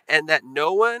command, and that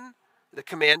no one, the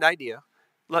command idea,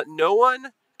 let no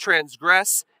one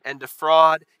transgress and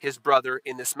defraud his brother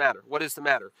in this matter. What is the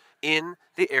matter? In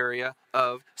the area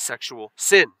of sexual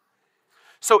sin.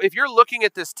 So if you're looking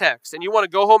at this text and you want to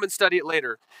go home and study it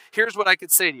later, here's what I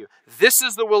could say to you. This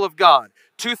is the will of God.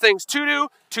 2 things to do,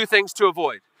 2 things to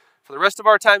avoid. For the rest of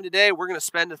our time today, we're going to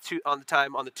spend the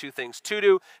time on the 2 things to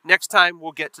do. Next time,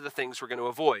 we'll get to the things we're going to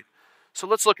avoid. So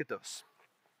let's look at those.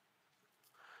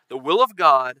 The will of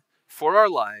God for our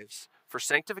lives, for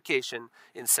sanctification,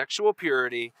 in sexual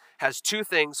purity, has 2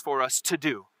 things for us to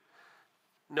do.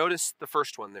 Notice the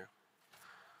first one there.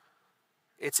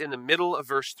 It's in the middle of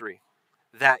verse 3.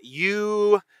 That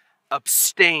you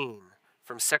abstain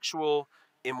from sexual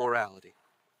immorality.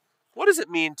 What does it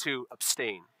mean to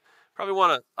abstain? Probably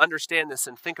want to understand this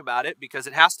and think about it because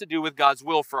it has to do with God's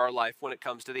will for our life when it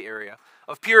comes to the area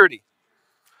of purity.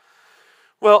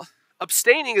 Well,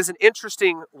 abstaining is an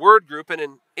interesting word group and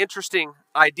an interesting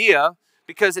idea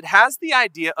because it has the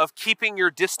idea of keeping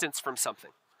your distance from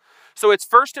something. So its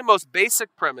first and most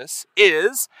basic premise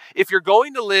is if you're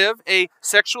going to live a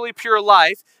sexually pure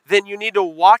life, then you need to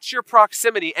watch your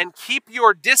proximity and keep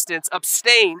your distance,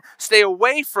 abstain, stay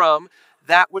away from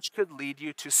that which could lead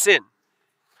you to sin.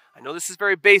 I know this is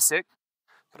very basic,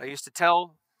 but I used to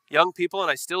tell young people, and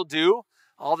I still do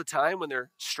all the time when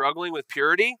they're struggling with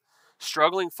purity,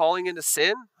 struggling falling into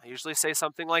sin, I usually say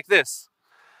something like this.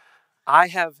 I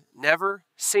have never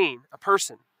seen a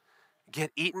person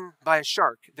get eaten by a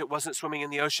shark that wasn't swimming in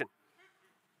the ocean.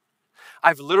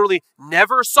 I've literally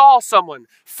never saw someone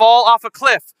fall off a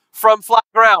cliff from flat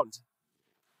ground.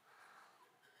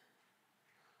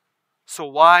 So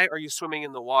why are you swimming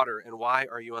in the water and why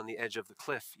are you on the edge of the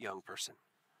cliff, young person?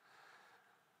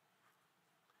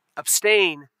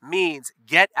 Abstain means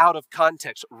get out of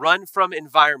context, run from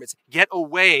environments, get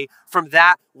away from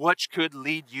that which could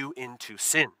lead you into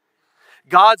sin.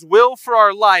 God's will for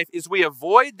our life is we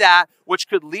avoid that which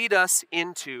could lead us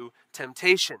into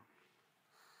temptation.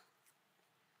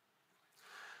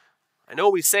 I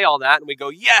know we say all that and we go,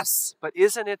 yes, but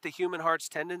isn't it the human heart's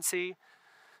tendency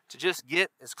to just get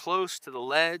as close to the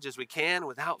ledge as we can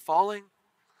without falling?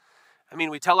 I mean,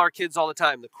 we tell our kids all the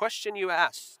time, the question you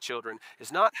ask children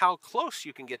is not how close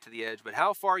you can get to the edge, but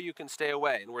how far you can stay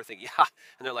away. And we're thinking, yeah,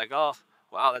 and they're like, oh,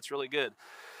 wow, that's really good.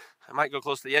 I might go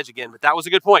close to the edge again, but that was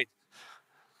a good point.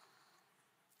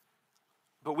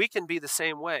 But we can be the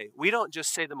same way. We don't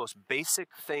just say the most basic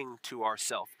thing to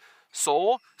ourselves.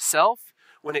 Soul, self,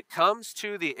 when it comes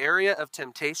to the area of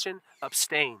temptation,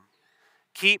 abstain.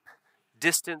 Keep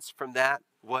distance from that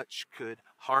which could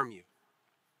harm you.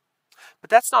 But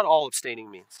that's not all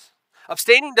abstaining means.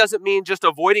 Abstaining doesn't mean just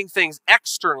avoiding things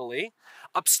externally.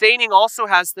 Abstaining also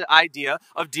has the idea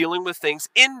of dealing with things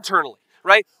internally,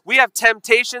 right? We have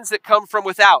temptations that come from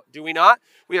without, do we not?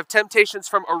 We have temptations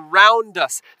from around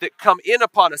us that come in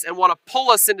upon us and want to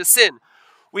pull us into sin.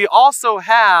 We also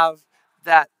have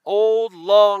that old,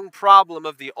 long problem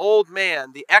of the old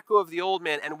man, the echo of the old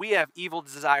man, and we have evil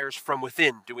desires from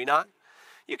within, do we not?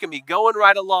 You can be going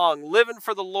right along, living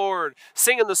for the Lord,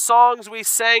 singing the songs we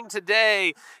sang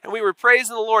today, and we were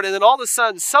praising the Lord, and then all of a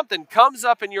sudden something comes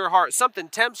up in your heart, something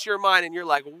tempts your mind, and you're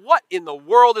like, what in the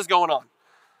world is going on?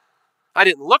 I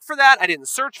didn't look for that, I didn't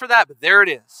search for that, but there it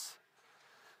is.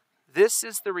 This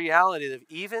is the reality of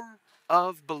even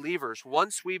of believers.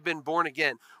 Once we've been born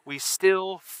again, we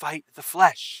still fight the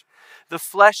flesh. The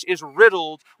flesh is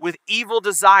riddled with evil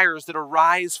desires that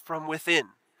arise from within.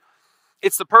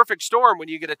 It's the perfect storm when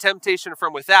you get a temptation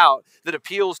from without that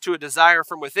appeals to a desire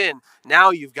from within.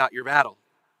 Now you've got your battle.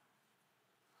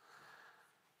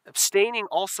 Abstaining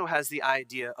also has the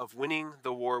idea of winning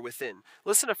the war within.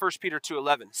 Listen to 1 Peter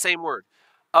 2:11, same word.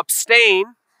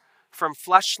 Abstain from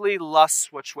fleshly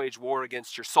lusts which wage war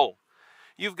against your soul.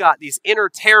 You've got these inner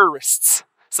terrorists,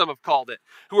 some have called it,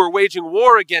 who are waging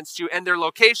war against you, and their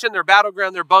location, their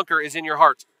battleground, their bunker is in your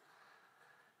heart.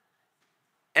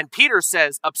 And Peter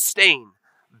says, abstain,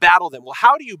 battle them. Well,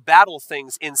 how do you battle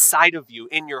things inside of you,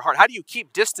 in your heart? How do you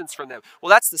keep distance from them? Well,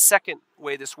 that's the second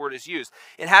way this word is used.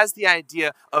 It has the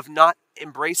idea of not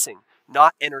embracing,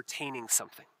 not entertaining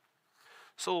something.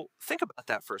 So think about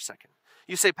that for a second.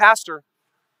 You say, Pastor,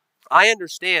 I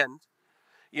understand,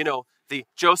 the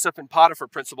Joseph and Potiphar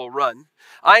principle run.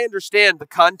 I understand the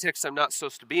context I'm not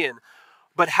supposed to be in.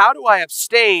 But how do I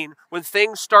abstain when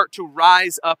things start to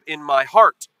rise up in my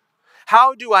heart?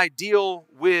 How do I deal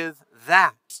with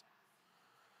that?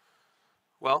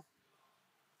 Well,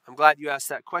 I'm glad you asked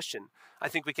that question. I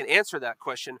think we can answer that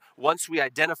question once we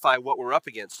identify what we're up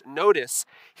against. Notice,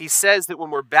 he says that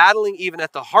when we're battling even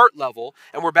at the heart level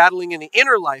and we're battling in the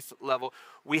inner life level,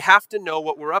 we have to know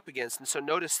what we're up against. And so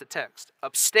notice the text.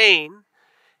 Abstain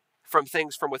from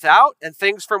things from without and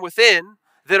things from within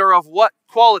that are of what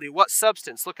quality, what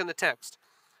substance? Look in the text.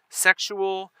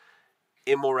 Sexual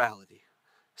immorality.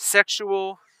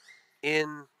 Sexual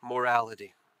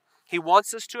immorality. He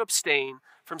wants us to abstain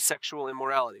from sexual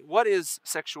immorality. What is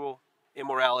sexual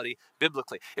immorality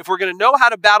biblically? If we're going to know how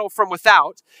to battle from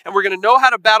without, and we're going to know how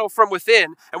to battle from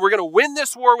within, and we're going to win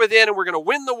this war within, and we're going to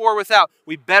win the war without,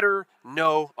 we better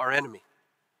know our enemy.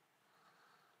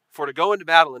 For to go into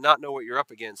battle and not know what you're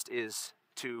up against is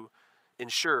to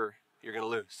ensure you're going to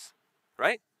lose.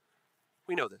 Right?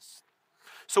 We know this.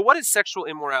 So what is sexual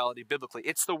immorality biblically?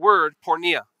 It's the word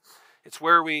porneia. It's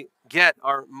where we get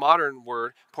our modern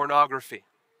word pornography.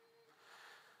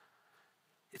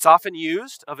 It's often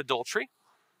used of adultery.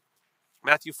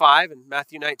 Matthew 5 and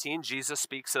Matthew 19, Jesus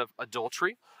speaks of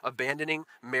adultery, abandoning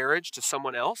marriage to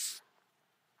someone else.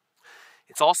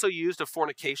 It's also used of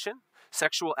fornication,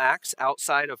 sexual acts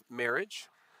outside of marriage.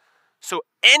 So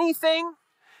anything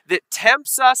that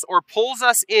tempts us or pulls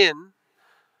us in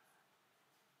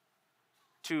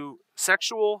to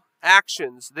sexual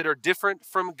actions that are different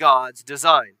from God's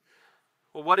design.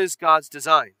 Well, what is God's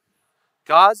design?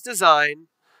 God's design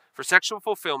for sexual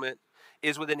fulfillment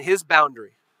is within his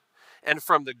boundary. And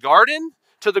from the garden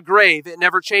to the grave, it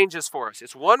never changes for us.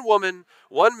 It's one woman,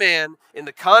 one man, in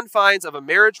the confines of a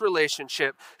marriage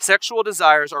relationship. Sexual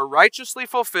desires are righteously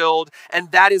fulfilled,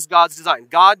 and that is God's design.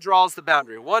 God draws the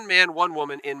boundary. One man, one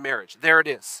woman in marriage. There it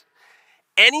is.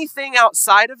 Anything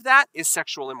outside of that is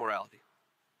sexual immorality.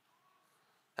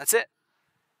 That's it.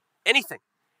 Anything.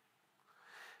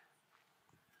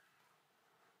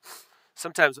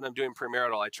 Sometimes when I'm doing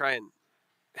premarital, I try and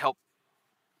help,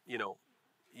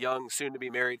 young,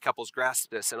 soon-to-be married couples grasp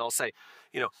this. And I'll say,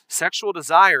 sexual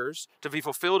desires to be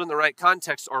fulfilled in the right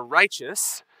context are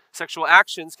righteous. Sexual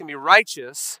actions can be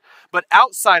righteous, but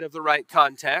outside of the right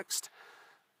context,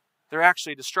 they're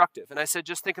actually destructive. And I said,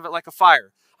 just think of it like a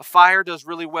fire. A fire does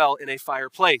really well in a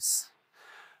fireplace.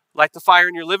 Like the fire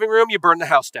in your living room, you burn the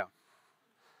house down.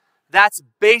 That's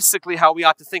basically how we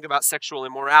ought to think about sexual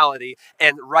immorality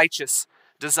and righteous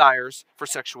desires for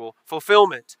sexual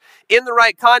fulfillment. In the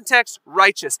right context,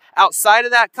 righteous. Outside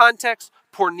of that context,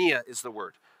 porneia is the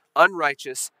word.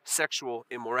 Unrighteous sexual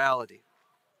immorality.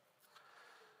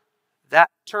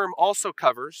 That term also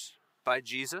covers, by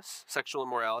Jesus, sexual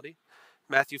immorality.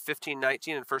 Matthew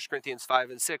 15:19 and 1 Corinthians 5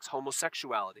 and 6,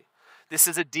 homosexuality. This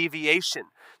is a deviation.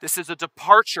 This is a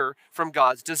departure from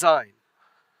God's design,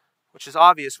 which is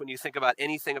obvious when you think about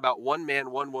anything about one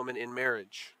man, one woman in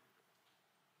marriage.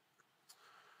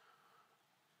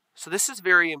 So this is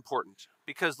very important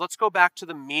because let's go back to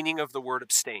the meaning of the word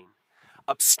abstain.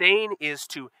 Abstain is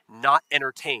to not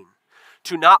entertain,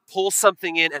 to not pull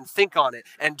something in and think on it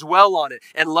and dwell on it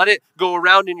and let it go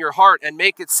around in your heart and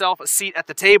make itself a seat at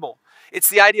the table. It's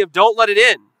the idea of don't let it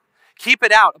in. Keep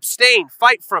it out. Abstain.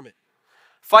 Fight from it.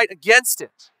 Fight against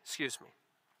it.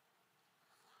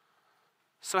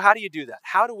 So how do you do that?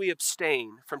 How do we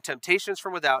abstain from temptations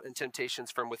from without and temptations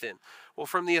from within? Well,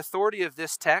 from the authority of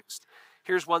this text,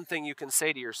 here's one thing you can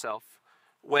say to yourself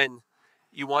when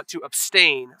you want to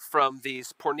abstain from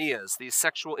these porneias, these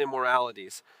sexual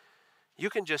immoralities. You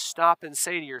can just stop and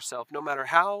say to yourself, no matter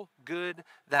how good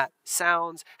that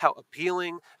sounds, how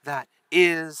appealing that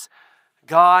is,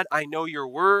 God, I know your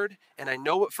word, and I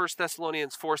know what 1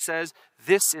 Thessalonians 4 says.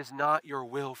 This is not your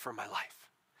will for my life.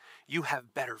 You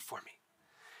have better for me.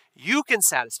 You can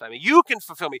satisfy me. You can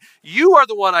fulfill me. You are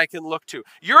the one I can look to.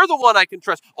 You're the one I can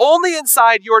trust. Only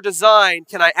inside your design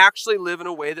can I actually live in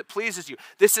a way that pleases you.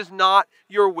 This is not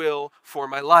your will for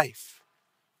my life.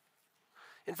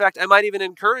 In fact, I might even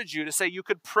encourage you to say you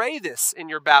could pray this in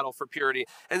your battle for purity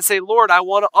and say, Lord, I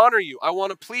want to honor you. I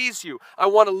want to please you. I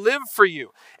want to live for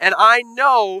you. And I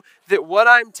know that what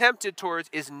I'm tempted towards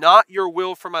is not your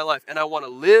will for my life. And I want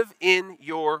to live in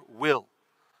your will.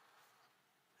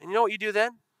 And you know what you do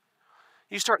then?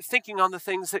 You start thinking on the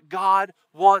things that God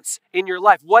wants in your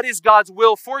life. What is God's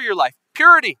will for your life?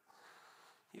 Purity.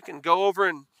 You can go over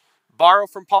and borrow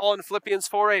from Paul in Philippians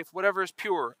 4:8, whatever is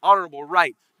pure, honorable,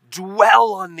 right.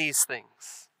 Dwell on these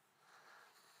things.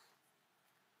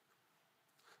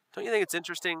 Don't you think it's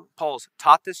interesting? Paul's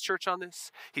taught this church on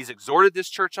this. He's exhorted this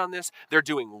church on this. They're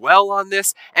doing well on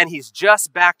this. And he's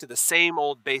just back to the same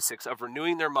old basics of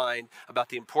renewing their mind about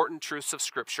the important truths of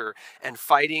Scripture and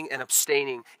fighting and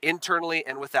abstaining internally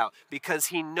and without. Because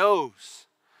he knows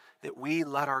that we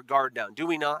let our guard down. Do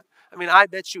we not? I mean, I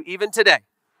bet you even today,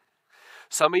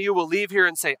 some of you will leave here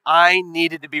and say, I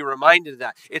needed to be reminded of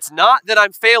that. It's not that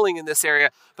I'm failing in this area,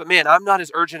 but man, I'm not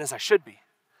as urgent as I should be.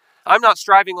 I'm not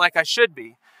striving like I should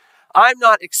be. I'm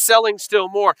not excelling still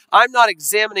more. I'm not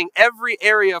examining every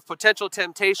area of potential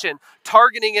temptation,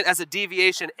 targeting it as a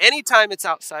deviation anytime it's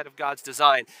outside of God's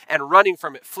design and running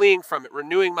from it, fleeing from it,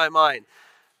 renewing my mind.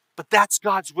 But that's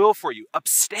God's will for you.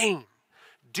 Abstain.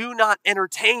 Do not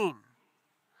entertain.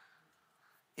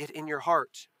 it in your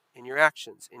heart, in your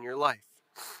actions, in your life.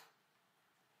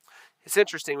 It's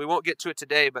interesting. We won't get to it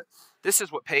today, but this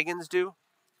is what pagans do.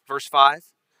 Verse 5.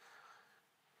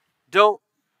 Don't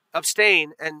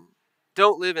abstain and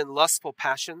don't live in lustful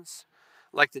passions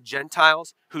like the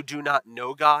Gentiles who do not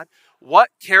know God. What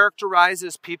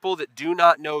characterizes people that do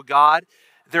not know God?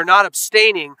 They're not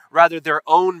abstaining, rather they're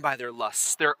owned by their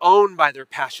lusts. They're owned by their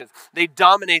passions. They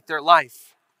dominate their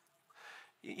life.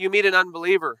 You meet an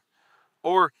unbeliever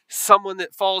or someone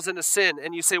that falls into sin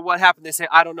and you say, what happened? They say,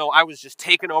 I don't know. I was just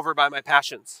taken over by my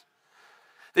passions.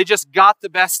 They just got the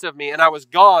best of me and I was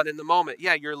gone in the moment.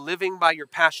 Yeah, you're living by your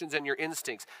passions and your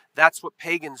instincts. That's what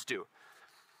pagans do.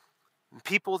 And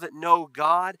people that know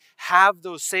God have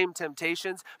those same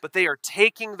temptations, but they are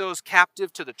taking those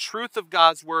captive to the truth of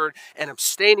God's word and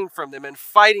abstaining from them and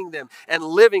fighting them and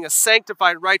living a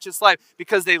sanctified, righteous life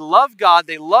because they love God,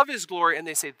 they love His glory, and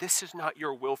they say, this is not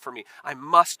your will for me. I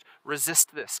must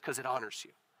resist this because it honors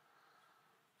you.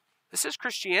 This is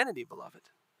Christianity, beloved.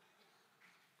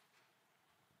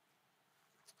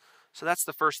 So that's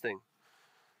the first thing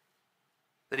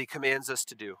that He commands us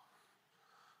to do.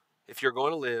 If you're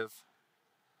going to live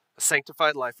a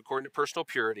sanctified life according to personal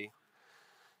purity,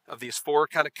 of these four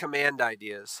kind of command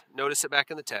ideas, notice it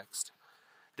back in the text.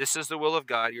 This is the will of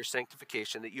God, your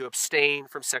sanctification, that you abstain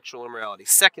from sexual immorality.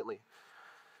 Secondly,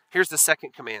 here's the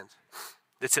second command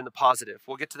that's in the positive.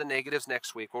 We'll get to the negatives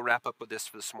next week. We'll wrap up with this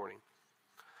for this morning.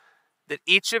 That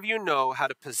each of you know how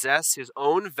to possess his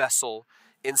own vessel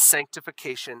in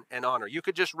sanctification and honor. You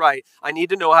could just write, I need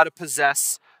to know how to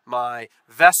possess my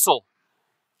vessel.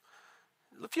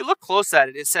 If you look close at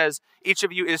it, it says each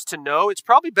of you is to know. It's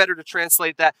probably better to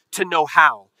translate that to know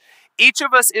how. Each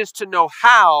of us is to know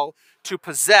how to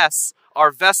possess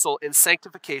our vessel in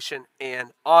sanctification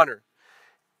and honor.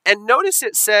 And notice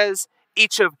it says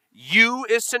each of you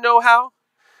is to know how.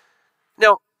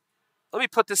 Now, let me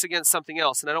put this against something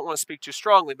else, and I don't want to speak too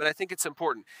strongly, but I think it's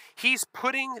important. He's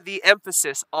putting the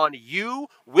emphasis on you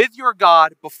with your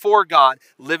God, before God,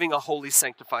 living a holy,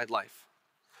 sanctified life.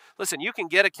 Listen, you can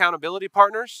get accountability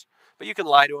partners, but you can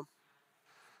lie to them.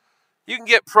 You can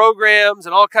get programs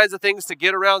and all kinds of things to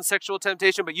get around sexual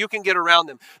temptation, but you can get around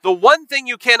them. The one thing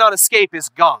you cannot escape is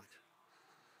God.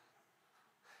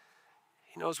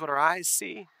 He knows what our eyes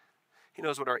see. He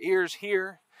knows what our ears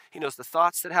hear. He knows the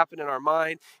thoughts that happen in our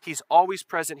mind. He's always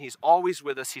present. He's always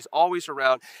with us. He's always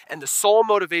around. And the sole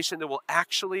motivation that will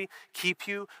actually keep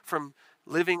you from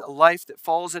living a life that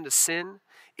falls into sin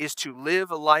is to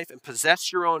live a life and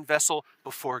possess your own vessel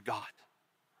before God.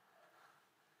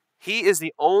 He is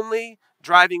the only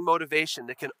driving motivation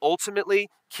that can ultimately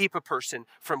keep a person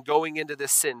from going into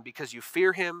this sin, because you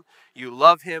fear Him, you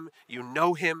love Him, you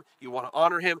know Him, you want to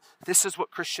honor Him. This is what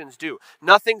Christians do.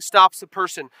 Nothing stops a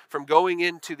person from going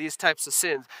into these types of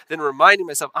sins than reminding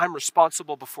myself, I'm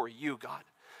responsible before you, God.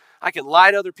 I can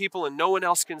lie to other people and no one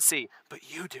else can see, but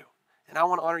you do, and I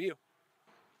want to honor you.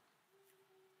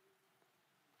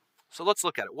 So let's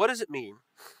look at it. What does it mean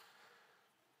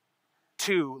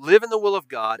to live in the will of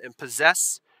God and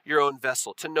possess your own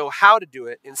vessel, to know how to do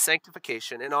it in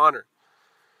sanctification and honor?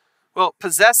 Well,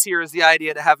 possess here is the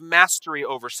idea to have mastery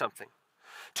over something,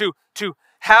 to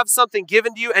have something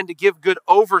given to you and to give good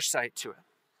oversight to it.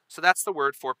 So that's the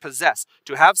word for possess,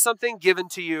 to have something given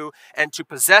to you and to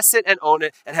possess it and own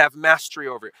it and have mastery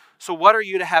over it. So what are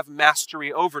you to have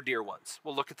mastery over, dear ones?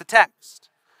 Well, look at the text.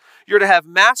 You're to have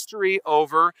mastery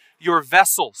over your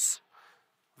vessels.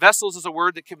 Vessels is a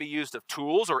word that can be used of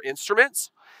tools or instruments.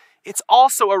 It's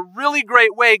also a really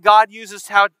great way God uses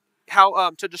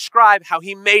to describe how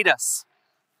He made us.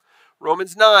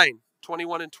 Romans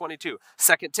 9:21 and 22.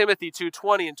 2 Timothy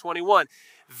 2:20 and 21.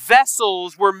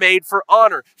 Vessels were made for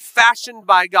honor, fashioned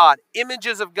by God,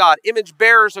 images of God, image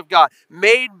bearers of God,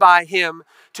 made by Him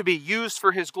to be used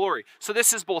for His glory. So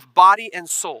this is both body and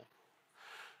soul.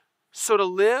 So to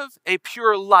live a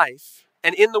pure life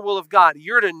and in the will of God,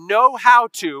 you're to know how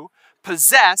to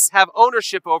possess, have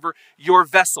ownership over your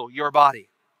vessel, your body.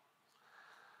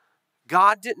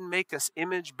 God didn't make us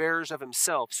image bearers of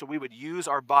Himself so we would use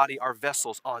our body, our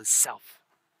vessels on self.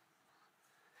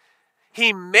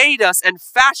 He made us and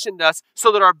fashioned us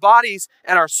so that our bodies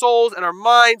and our souls and our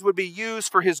minds would be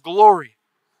used for His glory.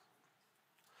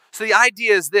 So the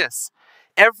idea is this.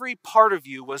 Every part of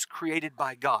you was created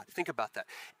by God. Think about that.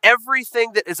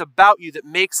 Everything that is about you that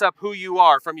makes up who you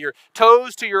are, from your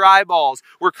toes to your eyeballs,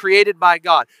 were created by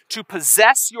God. To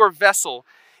possess your vessel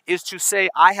is to say,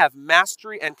 I have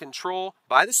mastery and control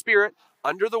by the Spirit,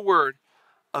 under the Word,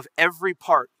 of every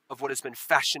part of what has been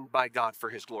fashioned by God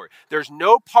for His glory. There's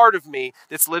no part of me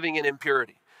that's living in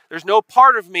impurity. There's no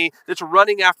part of me that's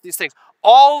running after these things.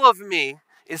 All of me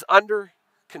is under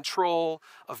control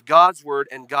of God's word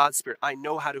and God's spirit. I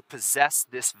know how to possess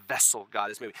this vessel God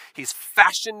has made me. He's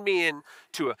fashioned me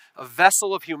into a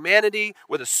vessel of humanity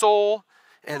with a soul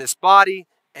and this body,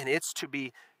 and it's to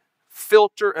be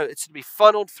it's to be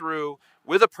funneled through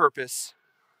with a purpose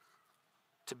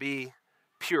to be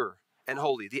pure and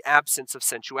holy, the absence of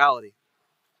sensuality.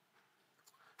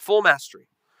 Full mastery.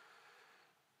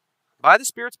 By the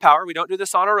Spirit's power, we don't do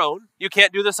this on our own. You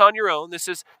can't do this on your own. This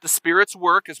is the Spirit's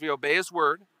work as we obey His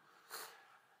word.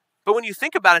 But when you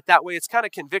think about it that way, it's kind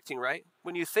of convicting, right?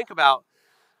 When you think about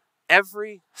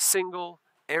every single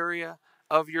area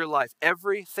of your life,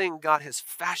 everything God has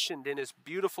fashioned in His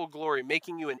beautiful glory,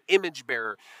 making you an image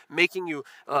bearer, making you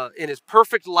in His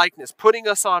perfect likeness, putting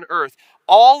us on earth,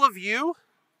 all of you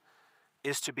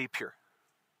is to be pure.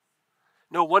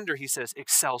 No wonder He says,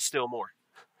 excel still more.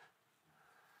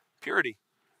 Purity.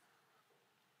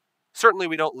 Certainly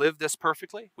we don't live this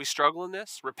perfectly. We struggle in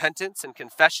this. Repentance and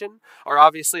confession are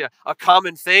obviously a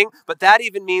common thing, but that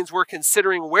even means we're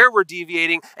considering where we're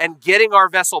deviating and getting our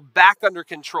vessel back under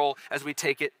control as we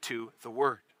take it to the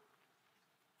Word.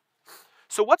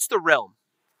 So what's the realm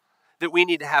that we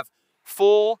need to have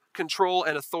full control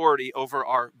and authority over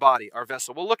our body, our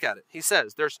vessel? We'll look at it. He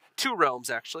says there's two realms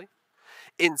actually.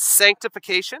 In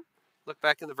sanctification, look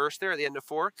back in the verse there at the end of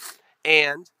 4,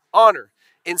 and honor.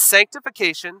 In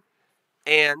sanctification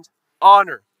and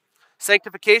honor.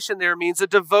 Sanctification there means a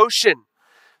devotion.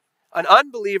 An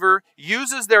unbeliever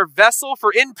uses their vessel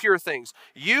for impure things.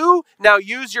 You now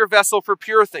use your vessel for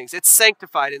pure things. It's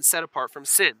sanctified and set apart from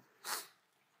sin.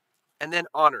 And then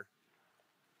honor.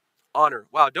 Honor.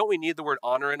 Wow, don't we need the word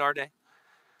honor in our day?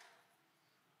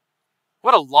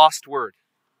 What a lost word.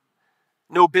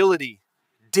 Nobility,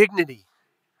 dignity,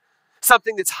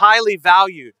 something that's highly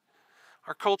valued.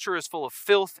 Our culture is full of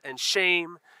filth and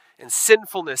shame and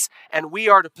sinfulness, and we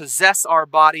are to possess our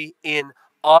body in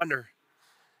honor.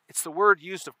 It's the word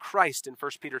used of Christ in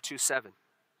 1 Peter 2:7.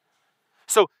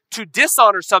 So to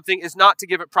dishonor something is not to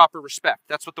give it proper respect.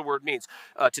 That's what the word means,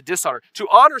 to dishonor. To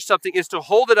honor something is to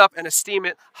hold it up and esteem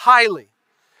it highly.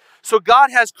 So God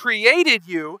has created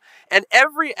you, and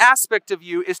every aspect of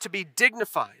you is to be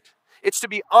dignified. It's to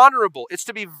be honorable. It's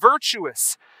to be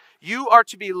virtuous. You are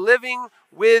to be living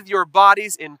with your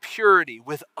bodies in purity,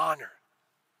 with honor.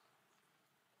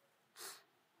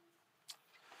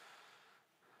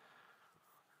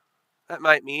 That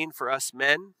might mean for us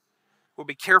men, we'll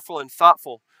be careful and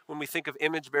thoughtful when we think of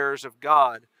image bearers of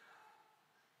God,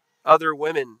 other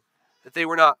women, that they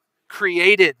were not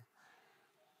created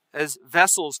as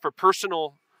vessels for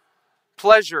personal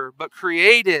pleasure, but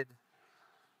created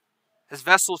as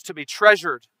vessels to be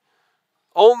treasured,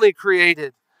 only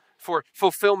created for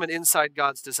fulfillment inside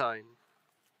God's design.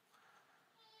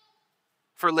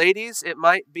 For ladies, it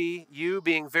might be you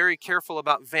being very careful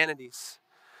about vanities,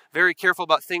 very careful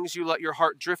about things you let your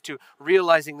heart drift to,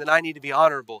 realizing that I need to be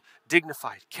honorable,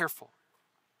 dignified, careful.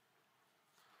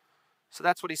 So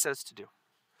that's what he says to do.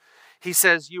 He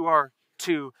says you are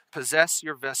to possess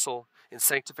your vessel in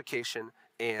sanctification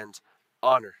and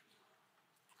honor.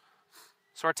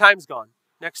 So our time's gone.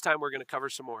 Next time we're going to cover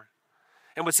some more.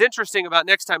 And what's interesting about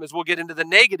next time is we'll get into the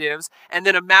negatives and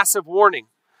then a massive warning.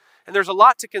 And there's a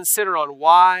lot to consider on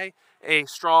why a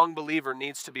strong believer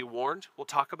needs to be warned. We'll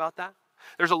talk about that.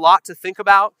 There's a lot to think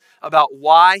about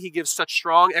why he gives such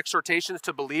strong exhortations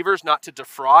to believers not to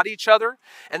defraud each other,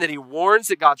 and that he warns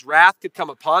that God's wrath could come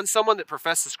upon someone that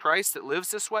professes Christ, that lives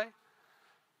this way.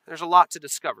 There's a lot to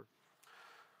discover.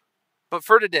 But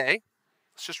for today,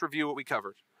 let's just review what we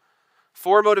covered.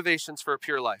 4 motivations for a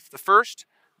pure life. The first,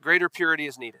 greater purity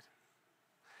is needed.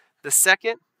 The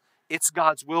second, it's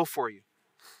God's will for you,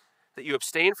 that you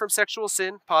abstain from sexual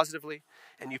sin positively,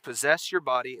 and you possess your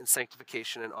body in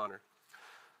sanctification and honor.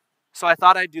 So I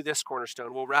thought I'd do this,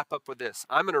 Cornerstone. We'll wrap up with this.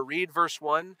 I'm going to read verse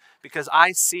 1 because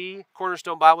I see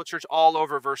Cornerstone Bible Church all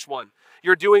over verse 1.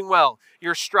 You're doing well.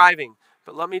 You're striving.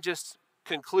 But let me just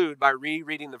conclude by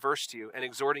rereading the verse to you and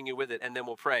exhorting you with it, and then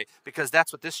we'll pray, because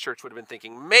that's what this church would have been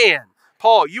thinking. Man,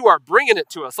 Paul, you are bringing it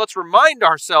to us. Let's remind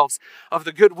ourselves of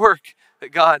the good work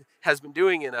that God has been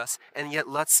doing in us, and yet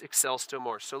let's excel still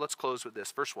more. So let's close with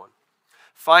this. Verse 1.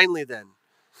 Finally then,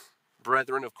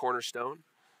 brethren of Cornerstone,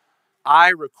 I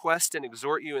request and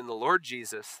exhort you in the Lord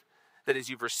Jesus that as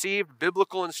you've received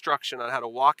biblical instruction on how to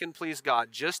walk and please God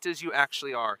just as you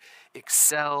actually are,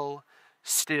 excel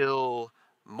still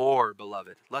more,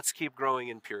 beloved. Let's keep growing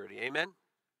in purity. Amen.